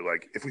idea.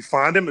 Like, if we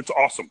find him, it's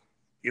awesome.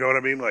 You know what I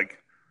mean? Like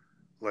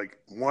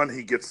one,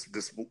 he gets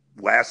this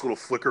last little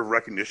flicker of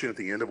recognition at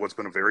the end of what's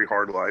been a very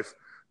hard life.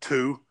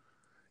 2,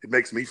 it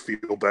makes me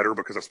feel better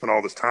because I spent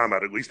all this time.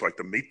 I'd at least like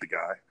to meet the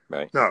guy.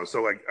 Right. No,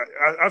 so like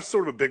I'm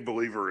sort of a big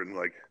believer in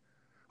like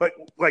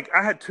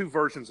I had 2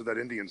 versions of that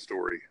Indian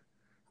story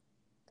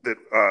that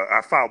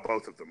I filed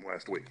both of them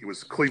last week. It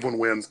was Cleveland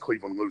wins,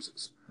 Cleveland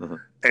loses, mm-hmm.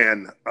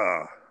 And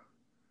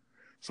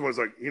someone's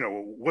like,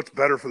 what's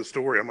better for the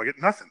story? I'm like,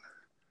 nothing.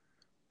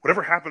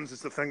 Whatever happens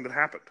is the thing that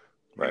happened.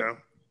 Right.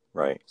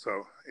 Right.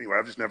 So anyway,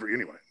 I've just never.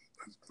 Anyway,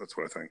 that's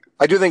what I think.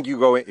 I do think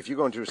if you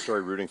go into a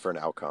story rooting for an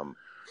outcome,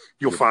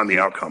 you'll find the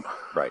outcome.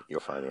 Right. You'll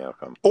find the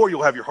outcome. Or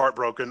you'll have your heart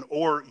broken,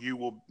 or you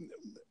will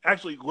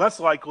actually, less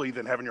likely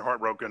than having your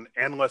heart broken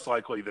and less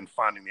likely than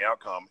finding the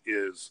outcome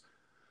is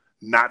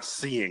not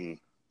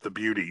seeing the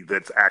beauty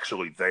that's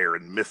actually there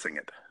and missing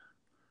it.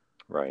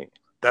 Right.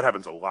 That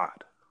happens a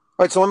lot.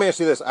 All right. So let me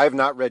ask you this. I have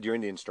not read your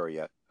Indian story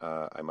yet.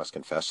 I must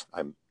confess.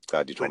 I'm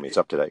God, you told me it's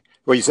up today.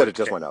 Well, you said it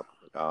just went up.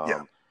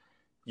 Yeah.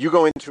 You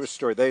go into a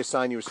story. They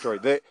assign you a story.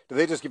 Do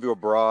they just give you a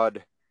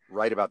broad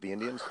write about the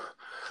Indians?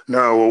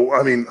 No,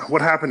 I mean,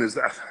 what happened is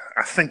that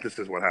I think this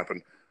is what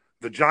happened.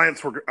 The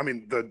Dodgers were going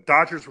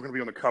to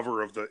be on the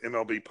cover of the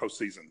MLB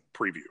postseason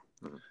preview.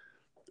 Mm-hmm.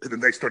 And then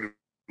they started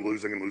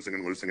losing and losing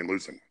and losing and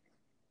losing.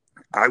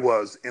 I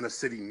was in a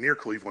city near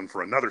Cleveland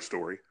for another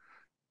story,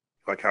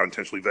 like how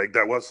intentionally vague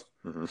that was.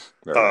 Mm-hmm.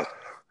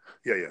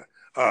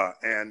 Yeah.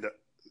 And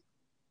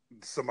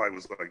somebody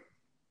was like,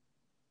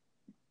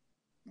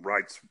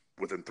 Wright's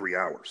within 3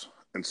 hours.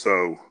 And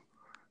so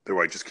they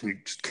were like, can you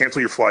just cancel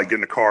your flight, get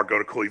in a car, go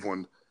to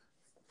Cleveland,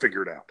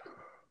 figure it out.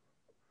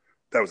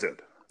 That was it.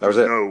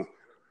 No,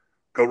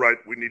 go right.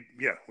 We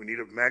need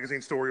a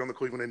magazine story on the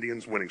Cleveland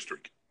Indians winning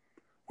streak,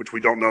 which we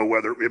don't know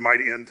whether it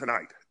might end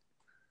tonight.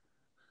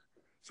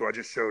 So I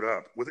just showed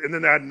up and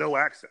then I had no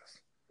access.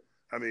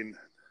 I mean,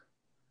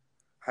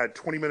 I had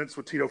 20 minutes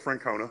with Tito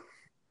Francona,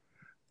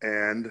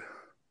 and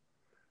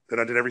then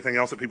I did everything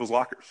else at people's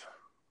lockers.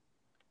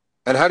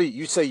 And how do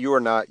you say you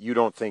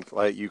don't think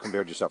like you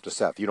compared yourself to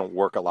Seth? You don't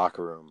work a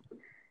locker room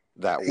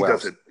that well. He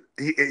does it.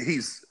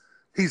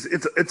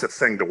 It's a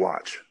thing to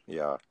watch.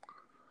 Yeah.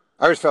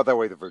 I always felt that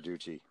way with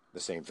Verducci.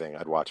 The same thing.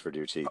 I'd watch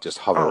Verducci just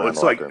hover around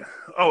the locker room.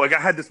 Like I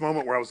had this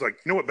moment where I was like,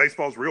 you know what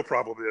baseball's real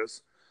problem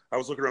is? I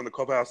was looking around the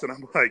clubhouse and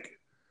I'm like,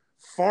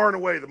 far and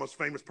away the most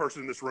famous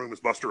person in this room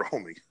is Buster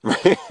Olney.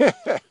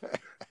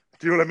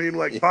 Do you know what I mean?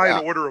 Like by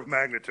an order of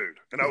magnitude.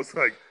 And I was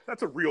like,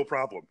 that's a real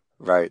problem.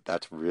 Right.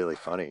 That's really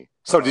funny.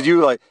 So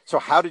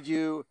how did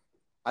you,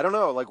 I don't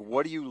know, like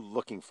what are you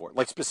looking for?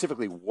 Like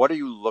specifically, what are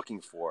you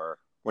looking for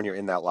when you're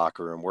in that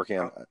locker room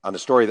working on a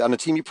story on a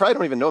team you probably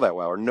don't even know that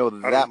well or know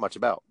that much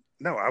about?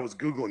 No, I was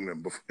Googling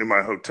them in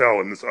my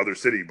hotel in this other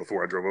city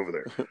before I drove over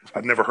there.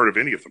 I'd never heard of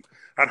any of them.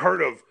 I'd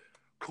heard of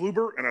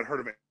Kluber and I'd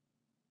heard of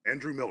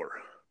Andrew Miller.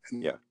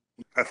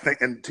 I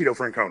think, and Tito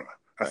Francona,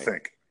 I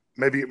think.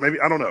 Maybe,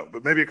 I don't know,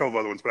 but maybe a couple of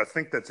other ones, but I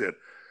think that's it.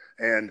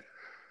 And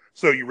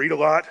so you read a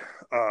lot.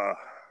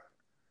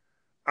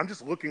 I'm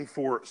just looking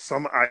for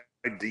some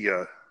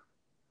idea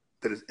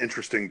that is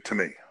interesting to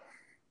me.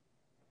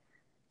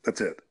 That's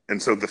it.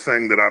 And so the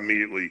thing that I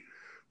immediately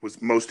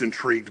was most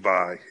intrigued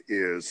by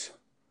is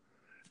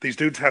these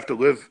dudes have to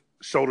live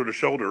shoulder to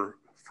shoulder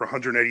for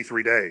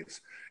 183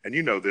 days. And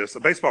you know this, a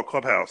baseball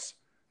clubhouse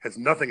has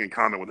nothing in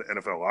common with the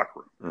NFL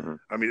locker room. Mm-hmm.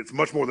 I mean, it's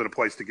much more than a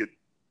place to get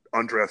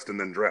undressed and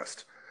then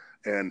dressed.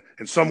 And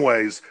in some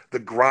ways, the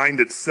grind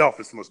itself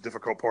is the most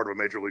difficult part of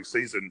a major league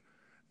season,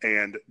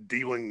 and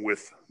dealing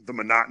with the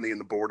monotony and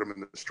the boredom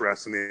and the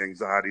stress and the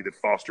anxiety that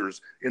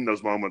fosters in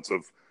those moments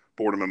of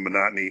boredom and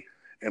monotony,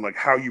 and like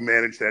how you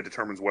manage that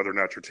determines whether or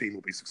not your team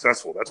will be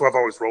successful. That's why I've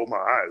always rolled my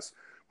eyes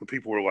when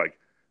people were like,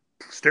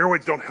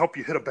 steroids don't help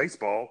you hit a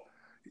baseball,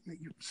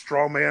 you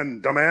straw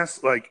man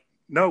dumbass. Like,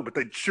 no, but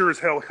they sure as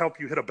hell help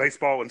you hit a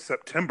baseball in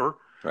September.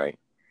 Right.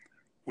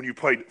 When you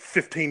played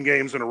 15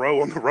 games in a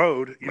row on the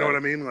road, you know what I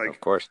mean? Like, of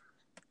course.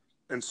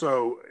 And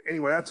so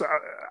anyway,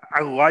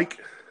 I like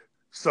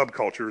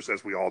subcultures,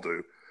 as we all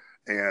do.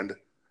 And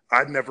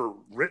I'd never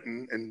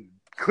written and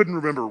couldn't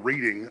remember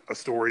reading a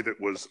story that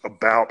was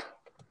about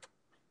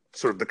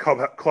sort of the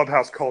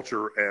clubhouse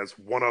culture as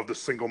one of the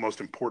single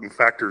most important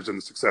factors in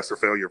the success or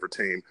failure of a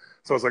team.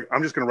 So I was like,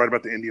 I'm just going to write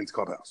about the Indians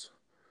clubhouse,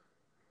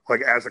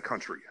 like as a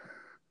country,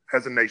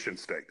 as a nation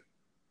state,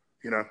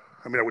 you know?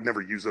 I mean, I would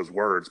never use those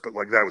words, but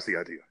like that was the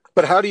idea.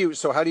 But how do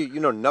you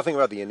know nothing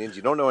about the Indians?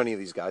 You don't know any of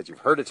these guys. You've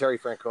heard of Terry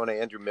Francona,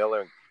 Andrew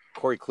Miller, and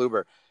Corey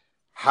Kluber.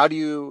 How do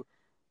you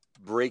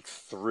break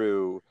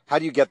through? How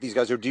do you get these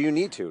guys, or do you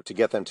need to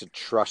get them to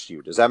trust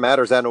you? Does that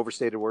matter? Is that an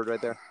overstated word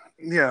right there?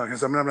 Yeah,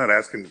 because I'm not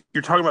asking.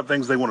 You're talking about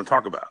things they want to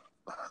talk about.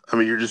 I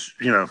mean, you're just,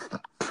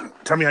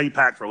 tell me how you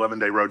packed for an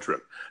 11-day road trip.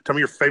 Tell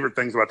me your favorite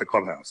things about the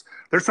clubhouse.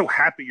 They're so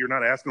happy you're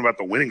not asking about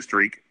the winning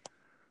streak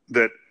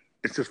that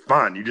it's just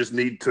fun. You just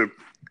need to,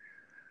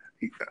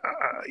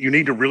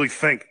 really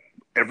think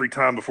every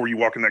time before you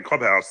walk in that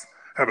clubhouse,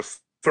 have a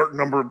certain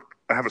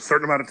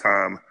amount of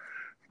time,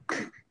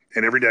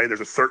 and every day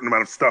there's a certain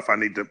amount of stuff I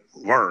need to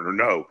learn or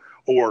know.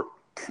 Or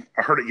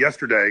I heard it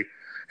yesterday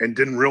and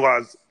didn't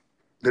realize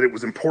that it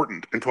was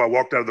important until I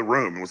walked out of the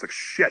room and was like,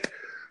 shit.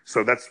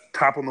 So that's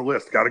top on the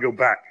list. Got to go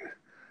back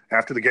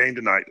after the game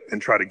tonight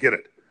and try to get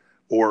it.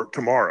 Or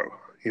tomorrow.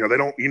 They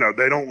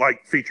don't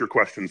like feature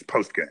questions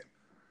post game.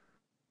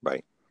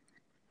 Right.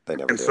 They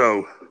never and do.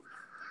 So,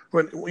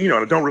 but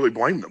I don't really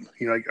blame them.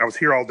 I was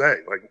here all day.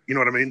 Like, you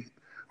know what I mean?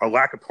 A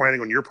lack of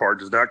planning on your part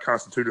does not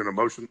constitute an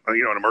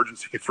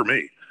emergency for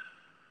me.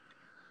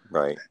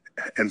 Right.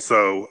 And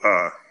so,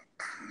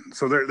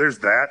 there's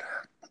that.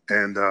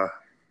 And,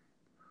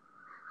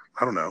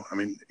 I don't know. I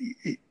mean,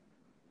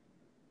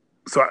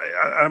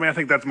 I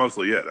think that's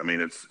mostly it. I mean,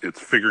 it's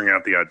figuring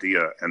out the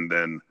idea and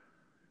then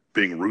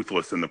being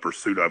ruthless in the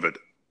pursuit of it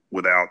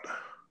without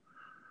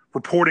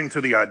reporting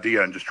to the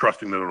idea and just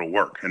trusting that it'll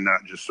work and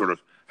not just sort of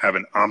have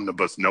an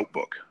omnibus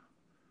notebook.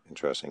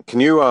 Interesting. Can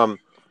you, I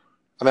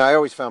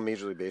always found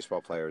Major League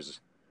Baseball players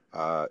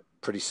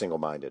pretty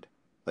single-minded.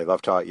 They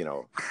love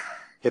to,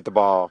 hit the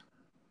ball,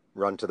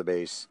 run to the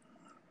base,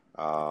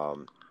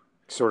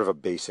 sort of a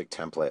basic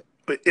template.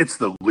 But it's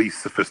the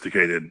least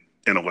sophisticated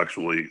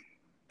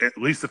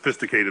least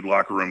sophisticated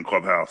locker room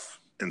clubhouse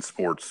in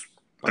sports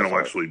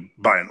intellectually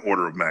by an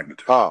order of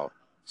magnitude. Oh,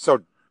 so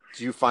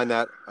do you find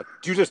that?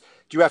 Do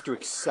you have to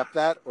accept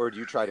that, or do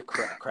you try to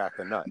crack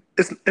the nut?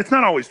 It's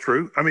not always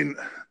true. I mean,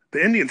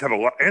 the Indians have a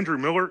lot. Andrew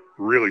Miller,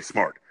 really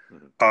smart.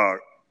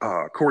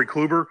 Corey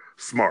Kluber,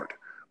 smart.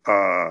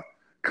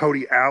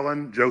 Cody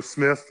Allen, Joe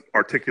Smith,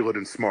 articulate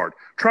and smart.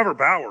 Trevor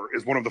Bauer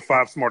is one of the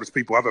 5 smartest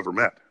people I've ever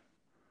met.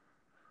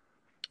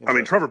 I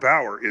mean, Trevor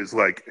Bauer is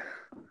like,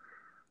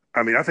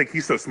 I mean, I think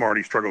he's so smart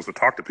he struggles to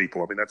talk to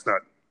people. I mean, that's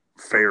not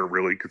fair,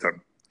 really, because I've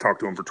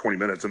talked to him for 20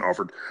 minutes and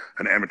offered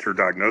an amateur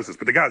diagnosis.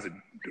 But the guy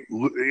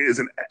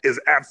is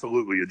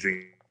absolutely a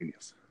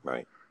genius.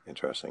 Right.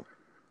 Interesting.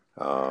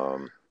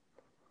 I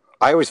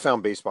always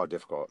found baseball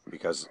difficult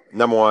because,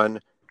 number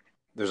one,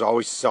 there's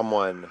always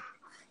someone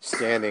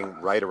standing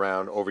right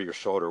around over your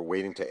shoulder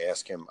waiting to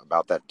ask him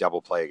about that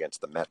double play against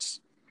the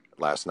Mets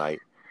last night.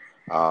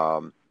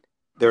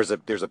 There's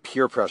a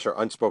peer pressure,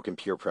 unspoken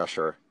peer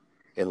pressure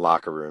in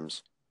locker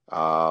rooms.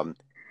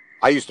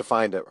 I used to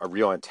find a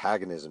real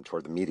antagonism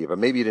toward the media, but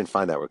maybe you didn't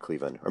find that with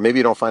Cleveland, or maybe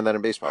you don't find that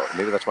in baseball.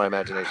 Maybe that's my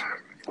imagination.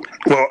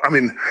 Well, I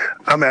mean,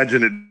 I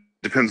imagine it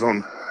depends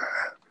on,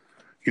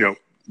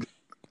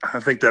 I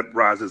think that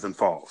rises and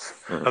falls.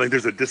 I think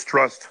there's a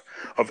distrust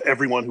of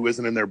everyone who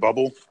isn't in their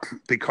bubble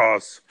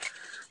because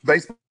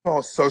baseball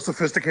is so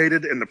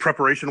sophisticated and the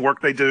preparation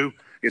work they do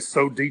is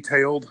so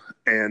detailed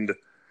and,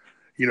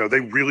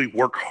 they really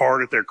work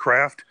hard at their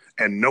craft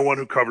and no one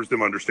who covers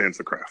them understands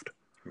the craft.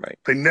 Right.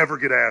 They never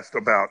get asked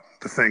about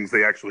the things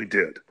they actually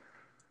did.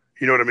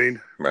 You know what I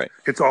mean? Right.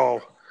 It's all,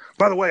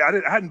 by the way, I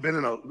hadn't been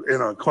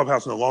in a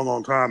clubhouse in a long,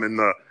 long time. And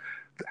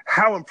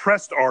how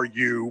impressed are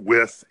you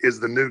with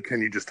is the new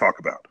Can You Just Talk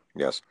About?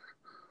 Yes.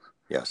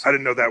 I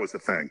didn't know that was the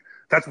thing.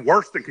 That's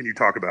worse than Can You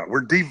Talk About?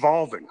 We're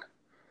devolving.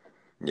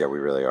 Yeah, we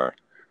really are.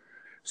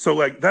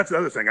 So, that's the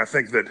other thing. I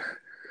think that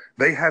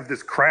they have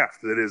this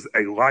craft that is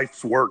a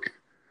life's work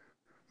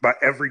by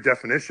every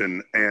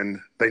definition, and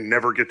they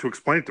never get to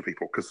explain it to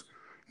people because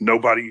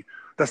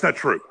that's not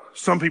true.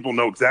 Some people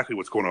know exactly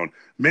what's going on.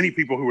 Many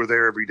people who are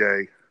there every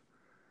day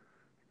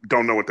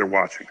don't know what they're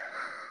watching.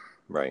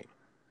 Right.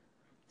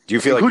 Do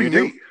you feel like you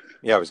do? Me.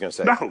 Yeah, I was going to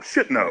say. No,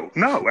 shit, no.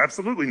 No,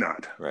 absolutely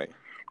not. Right.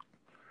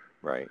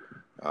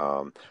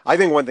 I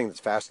think one thing that's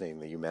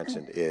fascinating that you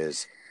mentioned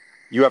is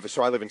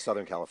so I live in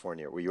Southern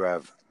California where you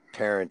have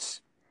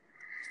parents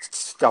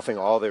stuffing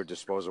all their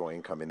disposable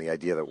income in the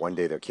idea that one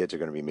day their kids are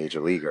going to be major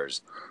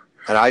leaguers.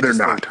 And I just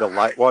think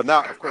well,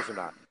 no, of course they're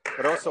not.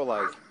 But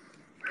also,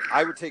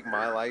 I would take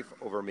my life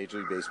over a Major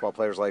League Baseball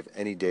player's life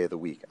any day of the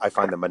week. I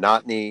find the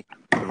monotony,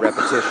 the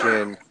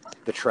repetition,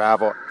 the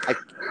travel.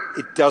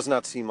 It does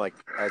not seem like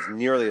as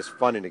nearly as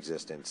fun in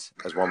existence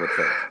as one would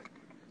think.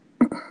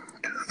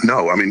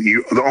 No, I mean,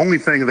 the only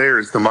thing there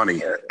is the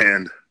money.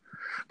 And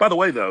by the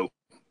way, though,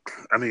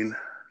 I mean,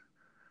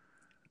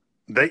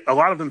 a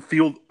lot of them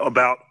feel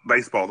about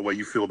baseball the way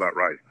you feel about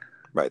writing.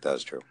 Right, that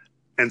is true.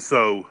 And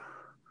so,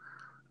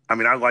 I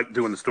mean, I like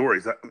doing the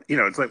stories.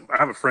 It's like I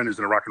have a friend who's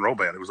in a rock and roll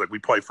band. It was like we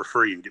play for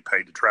free and get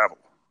paid to travel.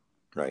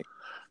 Right.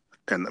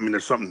 And I mean,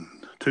 there's something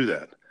to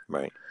that.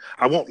 Right.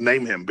 I won't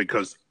name him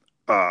because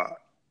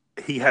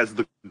he has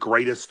the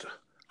greatest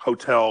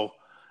hotel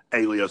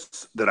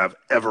alias that I've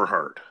ever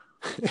heard.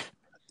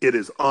 It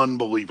is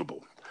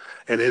unbelievable.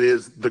 And it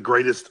is the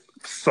greatest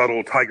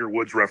subtle Tiger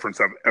Woods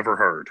reference I've ever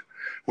heard.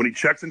 When he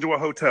checks into a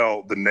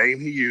hotel, the name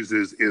he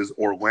uses is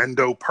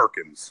Orlando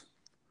Perkins.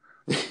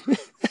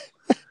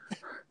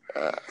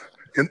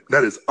 And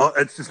that is,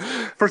 it's just,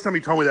 first time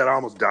he told me that, I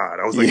almost died.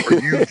 I was like, are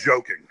you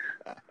joking?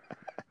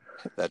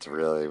 That's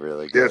really,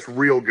 really good. Yeah, it's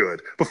real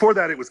good. Before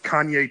that, it was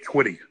Kanye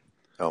Twitty.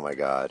 Oh, my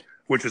God.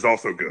 Which is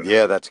also good.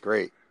 Yeah, that's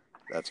great.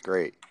 That's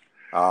great.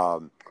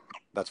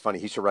 That's funny.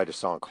 He should write a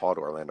song called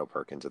Orlando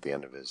Perkins at the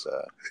end of his.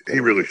 He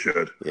really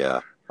should. Yeah.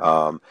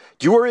 Do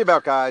you worry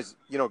about guys?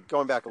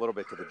 Going back a little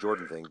bit to the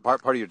Jordan thing.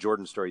 Part of your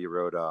Jordan story, you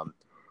wrote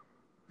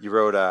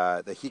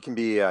that he can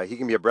be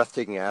a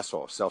breathtaking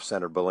asshole,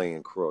 self-centered, bullying,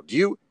 and cruel.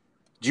 Do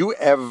you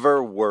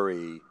ever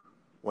worry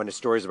when a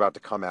story's about to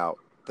come out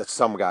that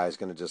some guy is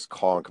going to just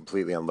call and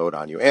completely unload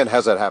on you? And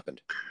has that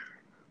happened?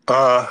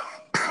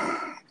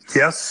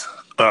 Yes,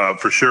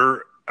 for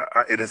sure.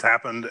 It has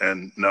happened,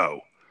 and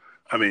no.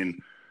 I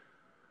mean,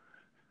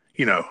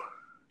 you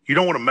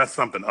don't want to mess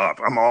something up.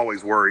 I'm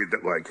always worried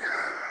that,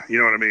 you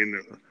know what I mean?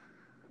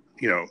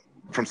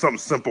 From something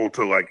simple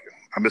to,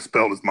 I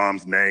misspelled his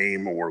mom's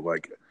name or,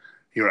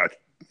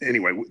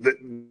 anyway, the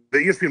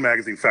ESPN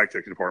Magazine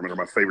fact-checking department are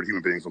my favorite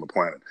human beings on the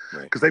planet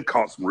because they've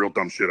caught some real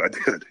dumb shit I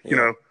did, you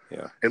know?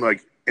 Yeah.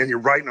 And you're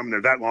writing them,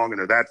 they're that long,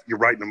 and you're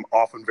writing them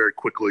often very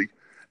quickly,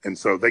 and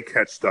so they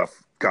catch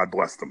stuff. God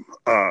bless them.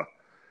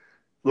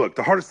 Look,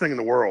 the hardest thing in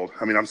the world,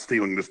 I mean, I'm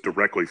stealing this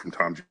directly from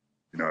Tom,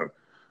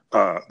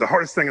 the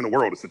hardest thing in the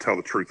world is to tell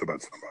the truth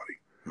about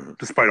somebody,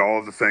 despite all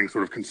of the things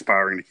sort of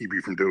conspiring to keep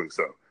you from doing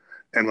so.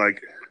 And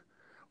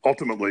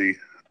ultimately,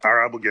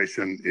 our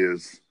obligation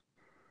is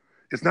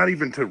it's not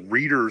even to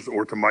readers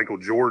or to Michael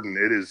Jordan.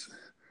 It is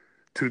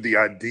to the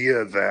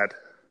idea that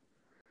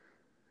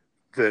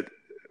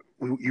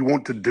you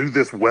want to do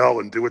this well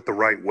and do it the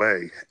right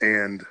way,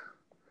 and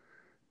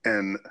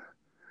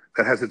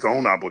that has its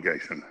own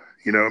obligation.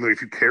 You know, I mean,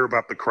 if you care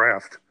about the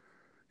craft,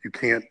 you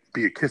can't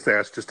be a kiss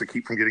ass just to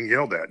keep from getting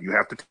yelled at. You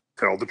have to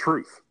tell the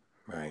truth.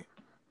 Right.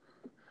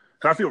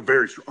 And I feel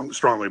very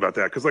strongly about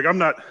that because, like, I'm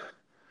not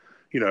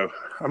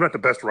the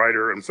best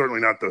writer. I'm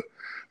certainly not the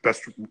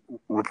best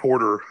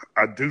reporter.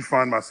 I do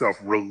find myself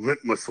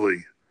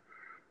relentlessly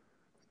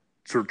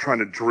sort of trying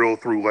to drill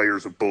through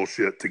layers of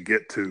bullshit to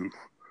get to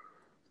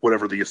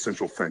whatever the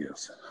essential thing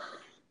is.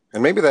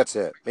 And maybe that's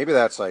it. Maybe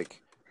that's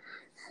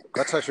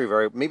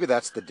actually maybe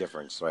that's the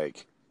difference.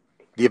 Like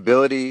the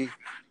ability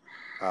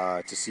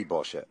to see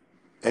bullshit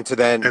and to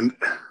then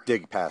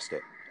dig past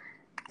it.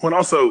 Well, and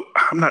also,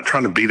 I'm not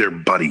trying to be their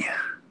buddy.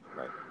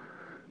 Right.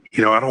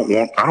 You know,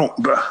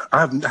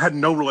 I've had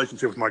no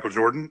relationship with Michael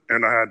Jordan,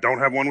 and I don't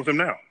have one with him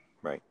now.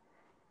 Right.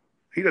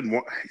 He's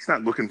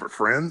not looking for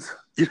friends.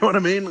 You know what I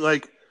mean?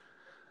 Like,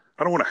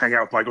 I don't want to hang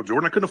out with Michael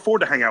Jordan. I couldn't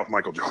afford to hang out with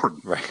Michael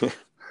Jordan. Right.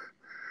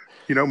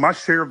 You know, my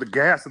share of the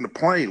gas in the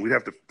plane, we'd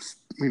have to,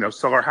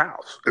 sell our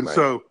house. And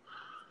so,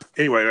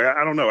 anyway,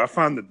 I don't know. I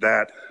find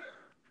that,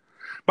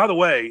 by the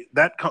way,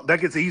 that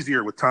gets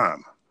easier with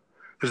time.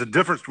 There's a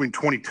difference between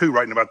 22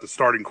 writing about the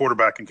starting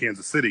quarterback in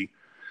Kansas City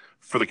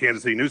for the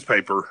Kansas City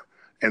newspaper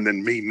and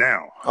then me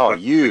now. Oh, like,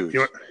 huge.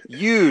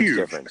 Huge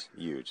difference.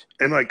 Huge.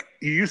 And like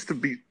you used to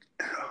be,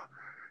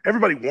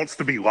 everybody wants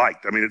to be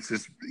liked. I mean, it's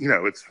just,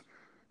 it's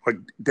like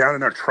down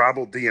in our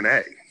tribal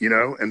DNA,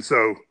 And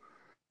so,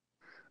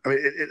 I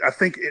mean, I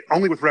think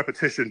only with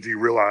repetition do you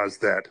realize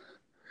that,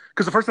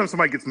 because the first time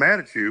somebody gets mad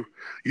at you,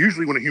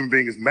 usually when a human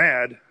being is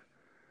mad,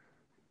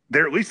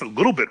 they're at least a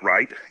little bit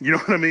right. You know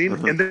what I mean?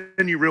 Mm-hmm. And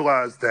then you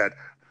realize that,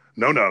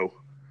 no,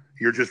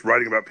 you're just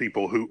writing about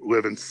people who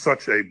live in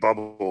such a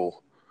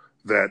bubble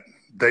that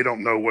they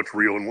don't know what's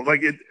real. And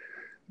like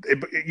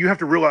you have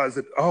to realize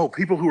that,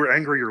 people who are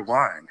angry are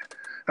lying.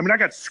 I mean, I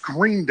got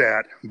screamed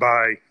at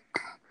by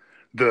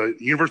the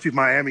University of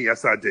Miami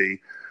SID.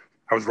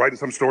 I was writing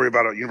some story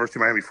about a University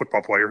of Miami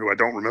football player who I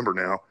don't remember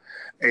now.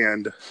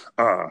 And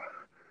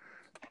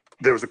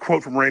there was a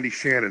quote from Randy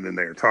Shannon in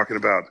there talking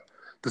about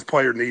this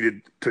player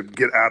needed to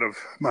get out of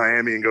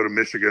Miami and go to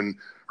Michigan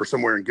or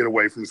somewhere and get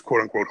away from his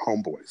quote-unquote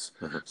homeboys.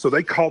 Mm-hmm. So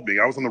they called me.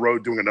 I was on the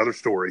road doing another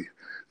story.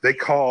 They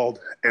called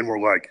and were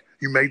like,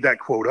 you made that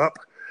quote up.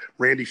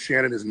 Randy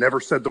Shannon has never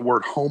said the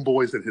word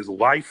homeboys in his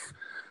life.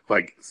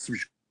 Like some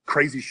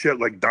crazy shit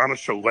like Donna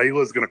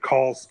Shalala is going to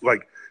call.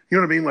 Like, you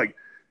know what I mean? Like,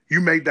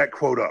 you made that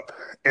quote up.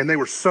 And they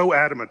were so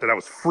adamant that I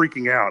was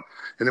freaking out.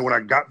 And then when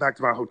I got back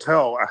to my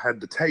hotel, I had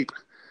the tape.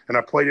 And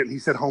I played it, and he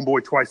said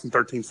homeboy twice in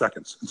 13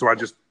 seconds. And so I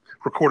just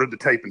recorded the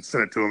tape and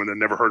sent it to him and then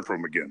never heard from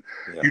him again.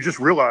 Yeah. You just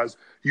realize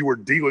you were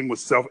dealing with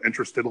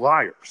self-interested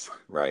liars.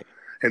 Right.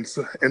 And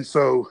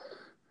so,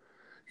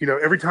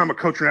 every time a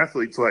coach or an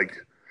athlete's like,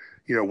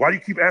 why do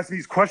you keep asking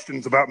these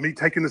questions about me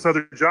taking this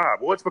other job?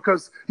 Well, it's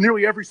because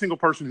nearly every single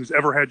person who's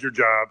ever had your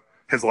job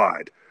has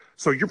lied.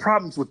 So your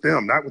problem's with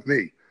them, not with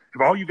me.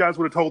 If all you guys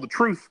would have told the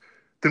truth,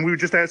 then we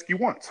would just ask you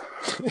once.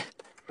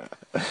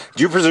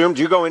 Do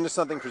you go into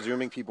something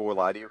presuming people will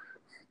lie to you?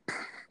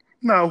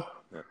 No.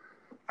 Yeah.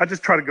 I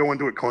just try to go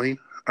into it clean.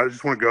 I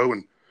just want to go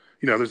and,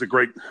 there's a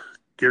great,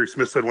 Gary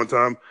Smith said one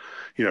time,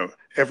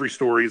 every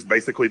story is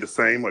basically the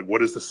same. Like,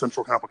 what is the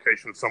central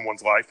complication of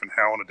someone's life and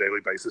how on a daily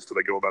basis do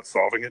they go about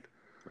solving it?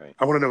 Right.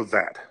 I want to know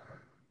that.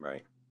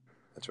 Right.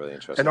 That's really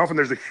interesting. And often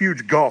there's a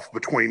huge gulf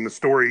between the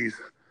story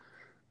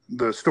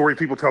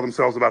people tell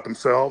themselves about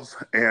themselves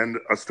and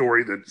a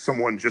story that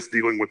someone just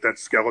dealing with that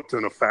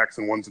skeleton of facts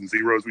and ones and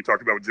zeros we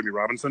talked about with Jimmy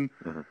Robinson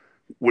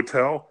would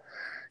tell.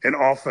 And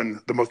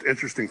often the most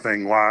interesting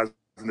thing lies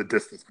in the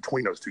distance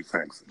between those two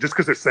things. Just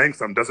because they're saying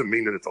something doesn't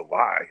mean that it's a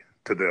lie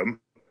to them.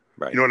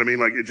 Right. You know what I mean?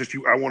 Like,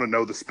 I want to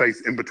know the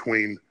space in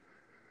between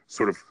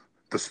sort of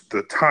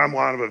the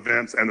timeline of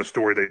events and the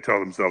story they tell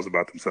themselves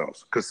about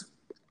themselves. Because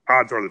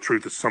odds are the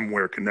truth is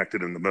somewhere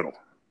connected in the middle.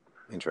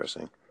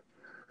 Interesting.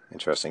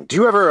 Do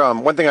you ever,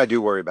 one thing I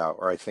do worry about,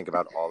 or I think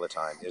about all the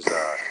time is,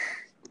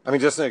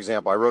 just an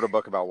example, I wrote a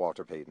book about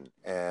Walter Payton,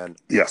 and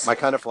yes. My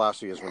kind of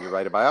philosophy is when you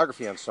write a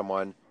biography on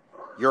someone,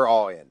 you're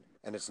all in,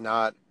 and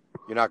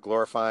you're not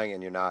glorifying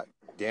and you're not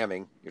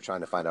damning, you're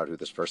trying to find out who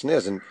this person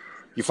is, and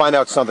you find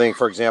out something,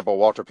 for example,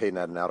 Walter Payton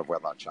had an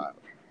out-of-wedlock child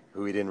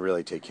who he didn't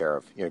really take care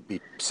of,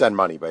 he sent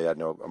money, but he had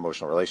no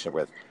emotional relationship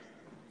with,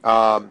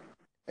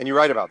 and you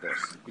write about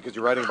this, because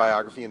you're writing a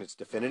biography and it's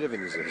definitive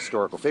and he's a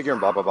historical figure and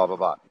blah, blah, blah, blah,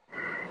 blah.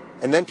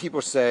 And then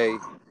people say,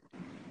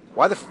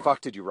 why the fuck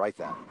did you write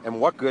that?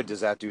 And what good does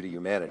that do to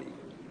humanity?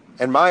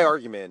 And my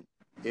argument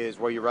is,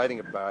 well, you're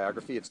writing a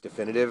biography, it's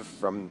definitive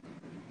from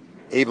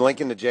Abe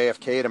Lincoln to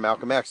JFK to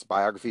Malcolm X.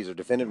 Biographies are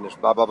definitive,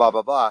 blah, blah, blah,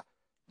 blah, blah.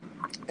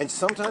 And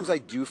sometimes I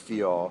do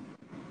feel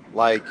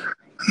like,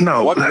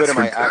 what good am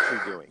I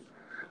actually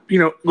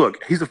doing?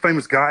 Look, he's a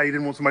famous guy. He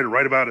didn't want somebody to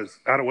write about his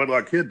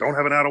out-of-wedlock kid. Don't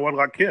have an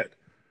out-of-wedlock kid.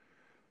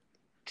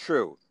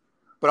 True.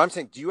 But I'm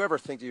saying, do you ever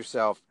think to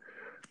yourself,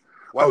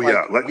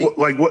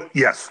 Like what?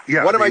 Yes,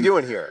 yeah. What am I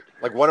doing here?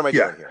 Like, what am I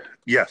doing here?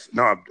 Yes,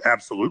 no, I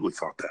absolutely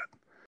thought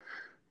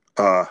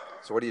that.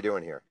 So what are you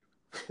doing here?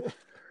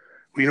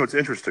 Well, it's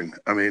interesting.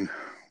 I mean,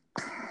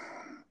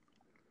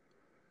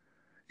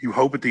 you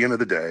hope at the end of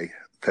the day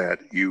that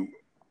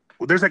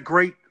there's that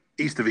great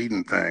East of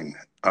Eden thing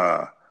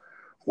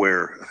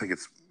where I think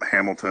it's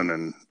Hamilton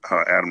and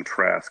Adam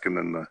Trask, and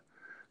then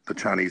the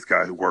Chinese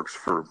guy who works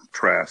for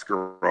Trask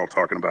are all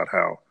talking about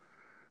how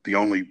the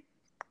only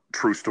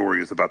true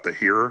story is about the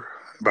hearer,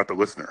 about the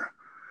listener.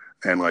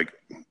 And like,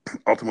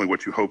 ultimately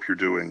what you hope you're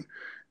doing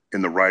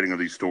in the writing of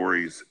these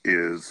stories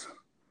is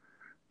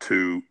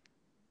to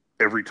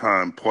every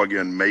time plug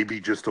in maybe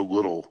just a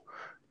little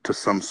to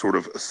some sort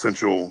of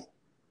essential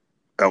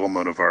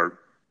element of our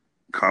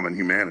common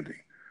humanity.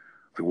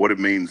 Like what it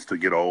means to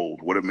get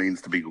old, what it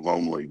means to be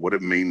lonely, what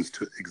it means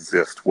to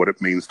exist, what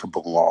it means to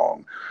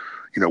belong,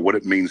 what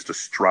it means to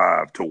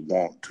strive, to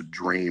want, to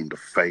dream, to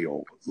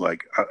fail.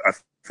 Like, I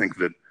think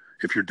that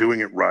if you're doing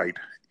it right,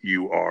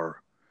 you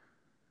are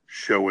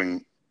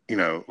showing,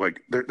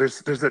 like there's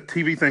that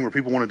TV thing where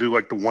people want to do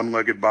like the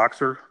one-legged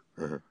boxer,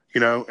 and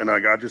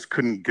I just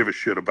couldn't give a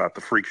shit about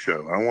the freak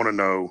show. I want to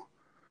know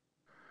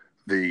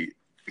the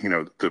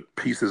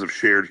pieces of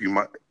shared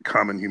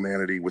common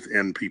humanity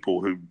within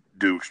people who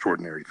do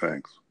extraordinary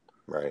things.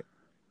 Right.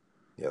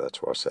 Yeah,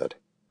 that's well said.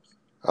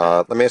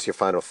 Let me ask you a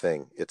final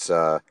thing. It's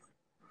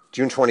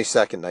June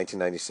 22nd,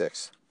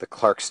 1996, the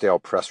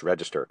Clarksdale Press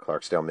Register,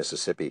 Clarksdale,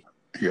 Mississippi.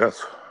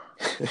 Yes.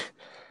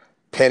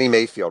 Penny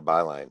Mayfield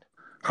byline.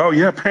 Oh,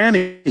 yeah,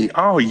 Penny.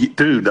 Oh,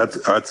 dude,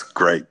 that's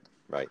great.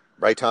 Right.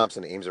 Wright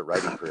Thompson aims at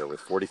writing career with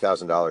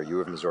 $40,000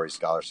 U of Missouri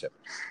scholarship.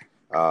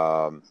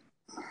 To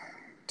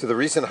the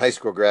recent high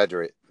school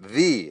graduate,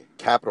 the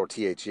capital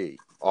THE,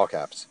 all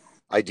caps,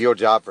 ideal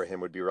job for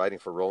him would be writing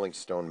for Rolling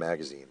Stone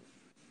magazine.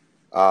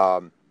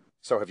 So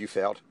have you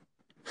failed?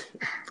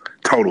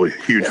 Totally.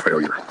 Huge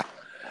failure.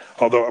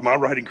 Although my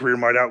writing career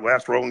might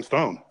outlast Rolling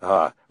Stone.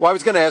 Well, I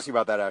was going to ask you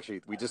about that,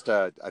 actually. We just,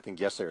 I think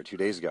yesterday or 2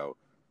 days ago,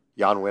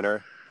 Jan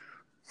Winter,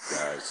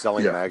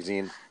 selling a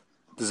magazine.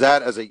 Does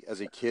that, as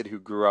a kid who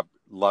grew up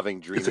loving,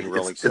 dreaming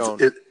Rolling Stone?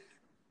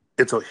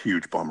 It's a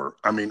huge bummer.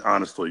 I mean,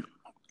 honestly,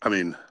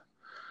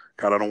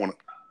 God, I don't want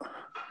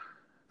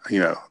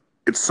to,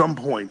 at some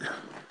point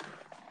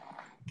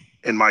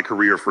in my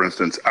career, for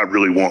instance, I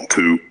really want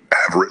to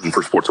have written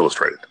for Sports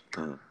Illustrated.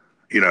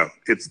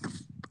 It's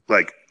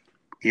like,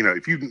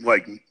 if you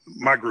like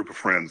my group of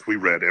friends, we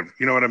read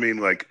you know what I mean?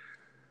 Like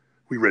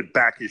we read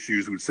back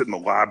issues. We'd sit in the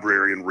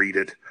library and read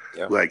it.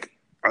 Yeah. Like,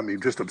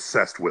 just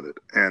obsessed with it.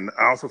 And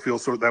I also feel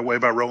sort of that way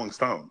about Rolling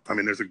Stone.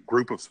 There's a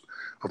group of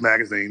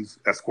magazines,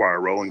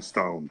 Esquire, Rolling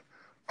Stone,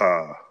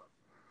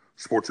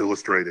 Sports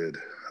Illustrated,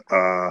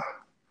 that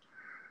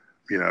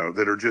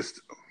are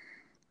just,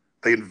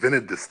 they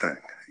invented this thing,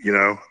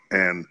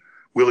 and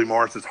Willie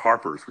Morris's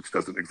Harper's, which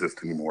doesn't exist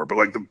anymore. But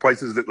like the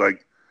places that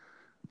like,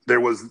 there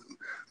was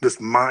this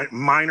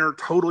minor,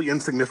 totally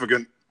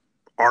insignificant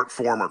art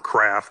form or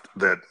craft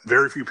that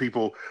very few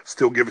people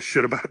still give a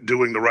shit about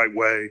doing the right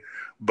way.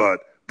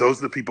 But those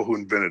are the people who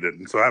invented it.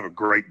 And so I have a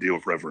great deal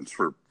of reverence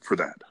for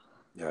that.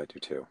 Yeah, I do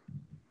too.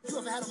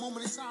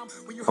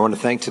 I want to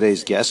thank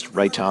today's guest,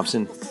 Wright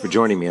Thompson, for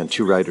joining me on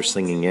Two Writers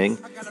Slinging Yang.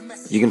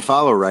 You can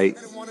follow Wright.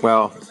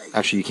 Well,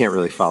 actually, you can't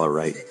really follow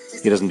Wright.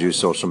 He doesn't do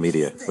social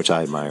media, which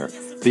I admire.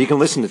 But you can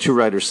listen to Two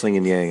Writers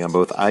Slinging Yang on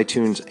both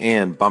iTunes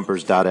and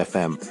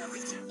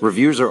bumpers.fm.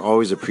 Reviews are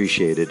always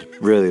appreciated.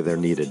 Really, they're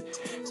needed.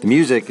 The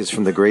music is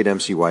from the great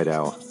MC White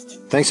Owl.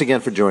 Thanks again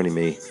for joining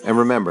me. And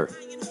remember,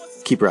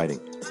 keep writing.